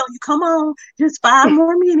ain't telling you, come on, just 5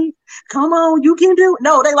 more minutes. Come on, you can do it.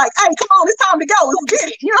 No, they like, hey, come on, it's time to go. Let's get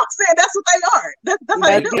it. You know what I'm saying? That's what they are. That's how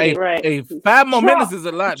they do it. Right. Hey, 5 more minutes is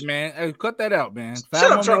a lot, man. Hey, cut that out, man.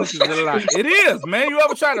 5 more minutes is a lot. It is, man. You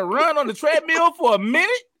ever try to run on the treadmill for a minute?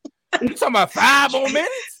 You talking about 5 more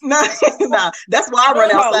minutes? Nah, that's why I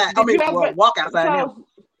run outside. I mean, walk outside now.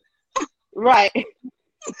 Right.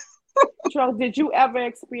 So, did you ever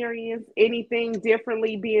experience anything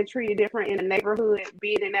differently, being treated different in the neighborhood,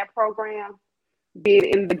 being in that program, being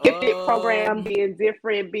in the gifted program, being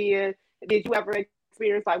different, did you ever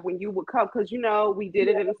experience like when you would come, because you know we did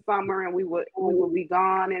it in the summer and we would be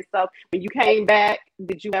gone and stuff. When you came back,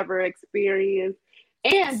 did you ever experience,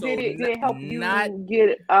 and did it help you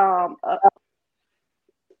get I'm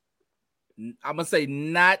gonna say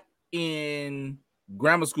not in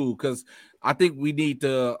grammar school, because I think we need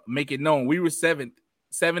to make it known we were 7th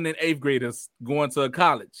and 8th graders going to a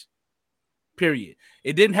college. Period.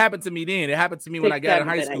 It didn't happen to me then. It happened to me when I got in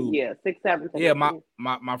high school. Yeah, 6th, 7th. Yeah,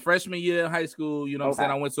 my freshman year in high school, you know what I'm saying?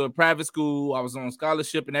 I went to a private school. I was on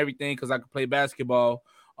scholarship and everything because I could play basketball.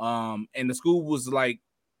 And the school was like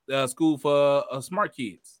a school for smart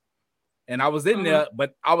kids. And I was in there,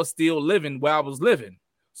 but I was still living where I was living.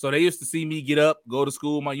 So they used to see me get up, go to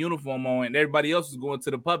school, my uniform on, and everybody else was going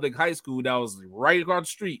to the public high school that was right across the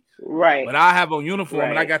street. Right. But I have on uniform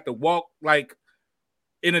and I got to walk like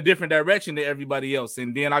in a different direction than everybody else.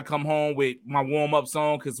 And then I come home with my warm-up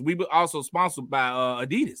song because we were also sponsored by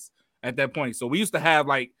Adidas at that point. So we used to have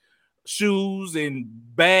like shoes and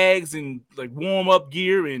bags and like warm-up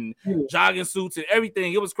gear and jogging suits and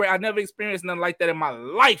everything. It was great. I never experienced nothing like that in my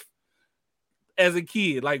life as a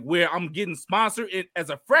kid, like where I'm getting sponsored as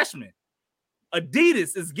a freshman.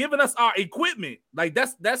 Adidas is giving us our equipment. Like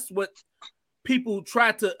that's what people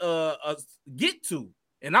try to get to.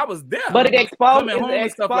 And I was there. But it exposed you.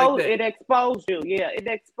 Yeah, it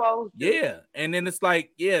exposed you. Yeah. And then it's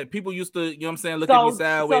like, yeah, people used to, you know what I'm saying, look at me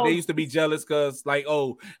sideways. They used to be jealous because like,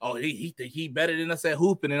 oh, he think he better than us at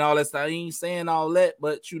hooping and all that stuff. I ain't saying all that,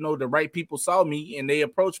 but you know, the right people saw me and they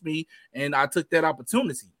approached me and I took that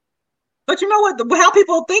opportunity. But you know what? What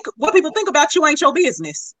people think about you ain't your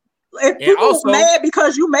business. If people mad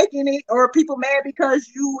because you making it, or people mad because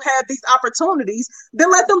you have these opportunities, then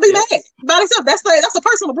let them be mad by themselves. That's a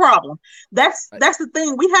personal problem. That's the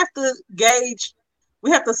thing. We have to gauge.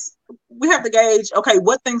 We have to gauge. Okay,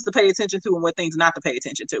 what things to pay attention to and what things not to pay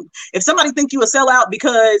attention to. If somebody think you a sellout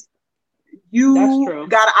because you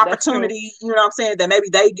got an opportunity, you know what I'm saying, that maybe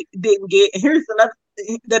they didn't get. And here's another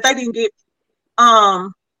that they didn't get.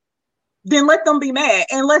 Then let them be mad.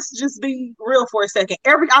 And let's just be real for a second.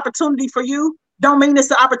 Every opportunity for you don't mean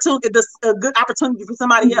it's a good opportunity for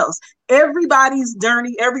somebody else. Everybody's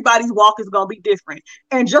journey, everybody's walk is going to be different.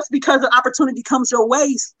 And just because an opportunity comes your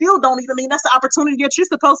way still don't even mean that's the opportunity that you're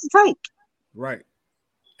supposed to take. Right.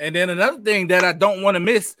 And then another thing that I don't want to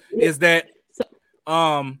miss is that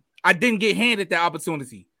I didn't get handed that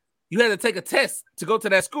opportunity. You had to take a test to go to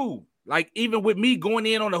that school. Like even with me going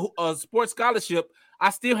in on a sports scholarship, I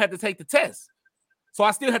still had to take the test. So I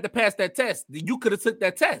still had to pass that test. You could have took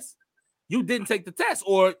that test. You didn't take the test.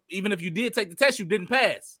 Or even if you did take the test, you didn't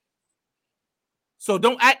pass. So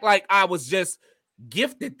don't act like I was just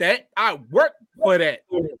gifted that. I worked for that.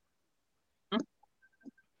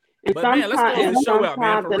 But man, let's close the show out,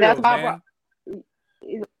 man. For real, man.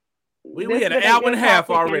 We had an hour and a half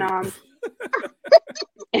already.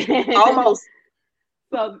 Almost.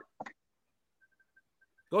 So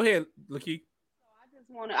go ahead, Lakee.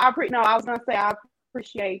 I was gonna say I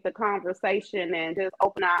appreciate the conversation and just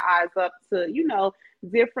open our eyes up to, you know,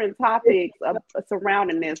 different topics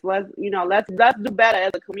surrounding this. Let's do better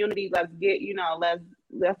as a community. Let's get, you know,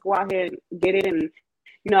 let's go out here and get it. And,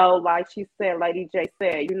 you know, like she said, Lady J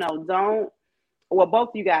said, you know, both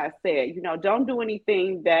you guys said, you know, don't do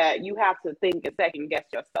anything that you have to think and second guess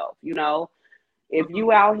yourself. You know, if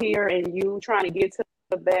you out here and you trying to get to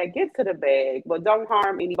the bag, get to the bag, but don't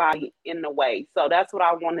harm anybody in the way. So that's what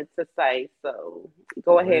I wanted to say. So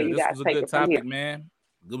go ahead, you guys take it from here. Man.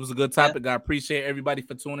 It was a good topic. I appreciate everybody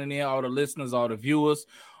for tuning in, all the listeners, all the viewers,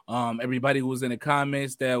 everybody who was in the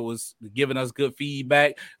comments that was giving us good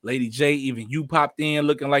feedback. Lady J, even you popped in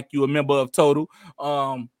looking like you a member of Total.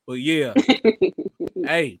 But yeah,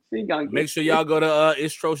 hey, make sure y'all go to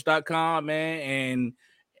itstroche.com, man, and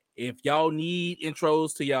if y'all need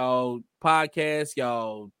intros to y'all podcast,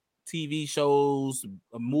 y'all TV shows,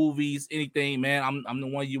 movies, anything, man, I'm the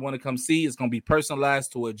one you want to come see. It's gonna be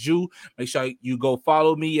personalized to a Jew. Make sure you go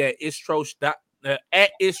follow me at Troche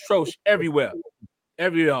at Troche everywhere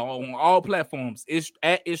on all platforms. It's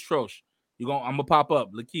at Troche. I'm gonna pop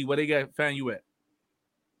up. Lakee, where they got find you at?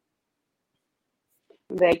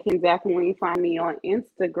 They can definitely find me on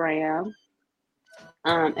Instagram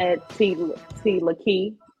at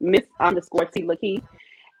Lakee, Miss _ T Lakee.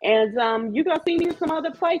 And you're gonna see me in some other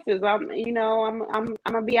places. I'm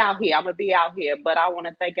gonna be out here. But I want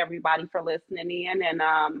to thank everybody for listening in, and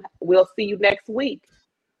we'll see you next week.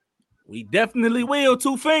 We definitely will.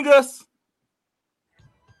 2 fingers.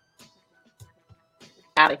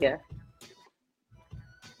 Out of here.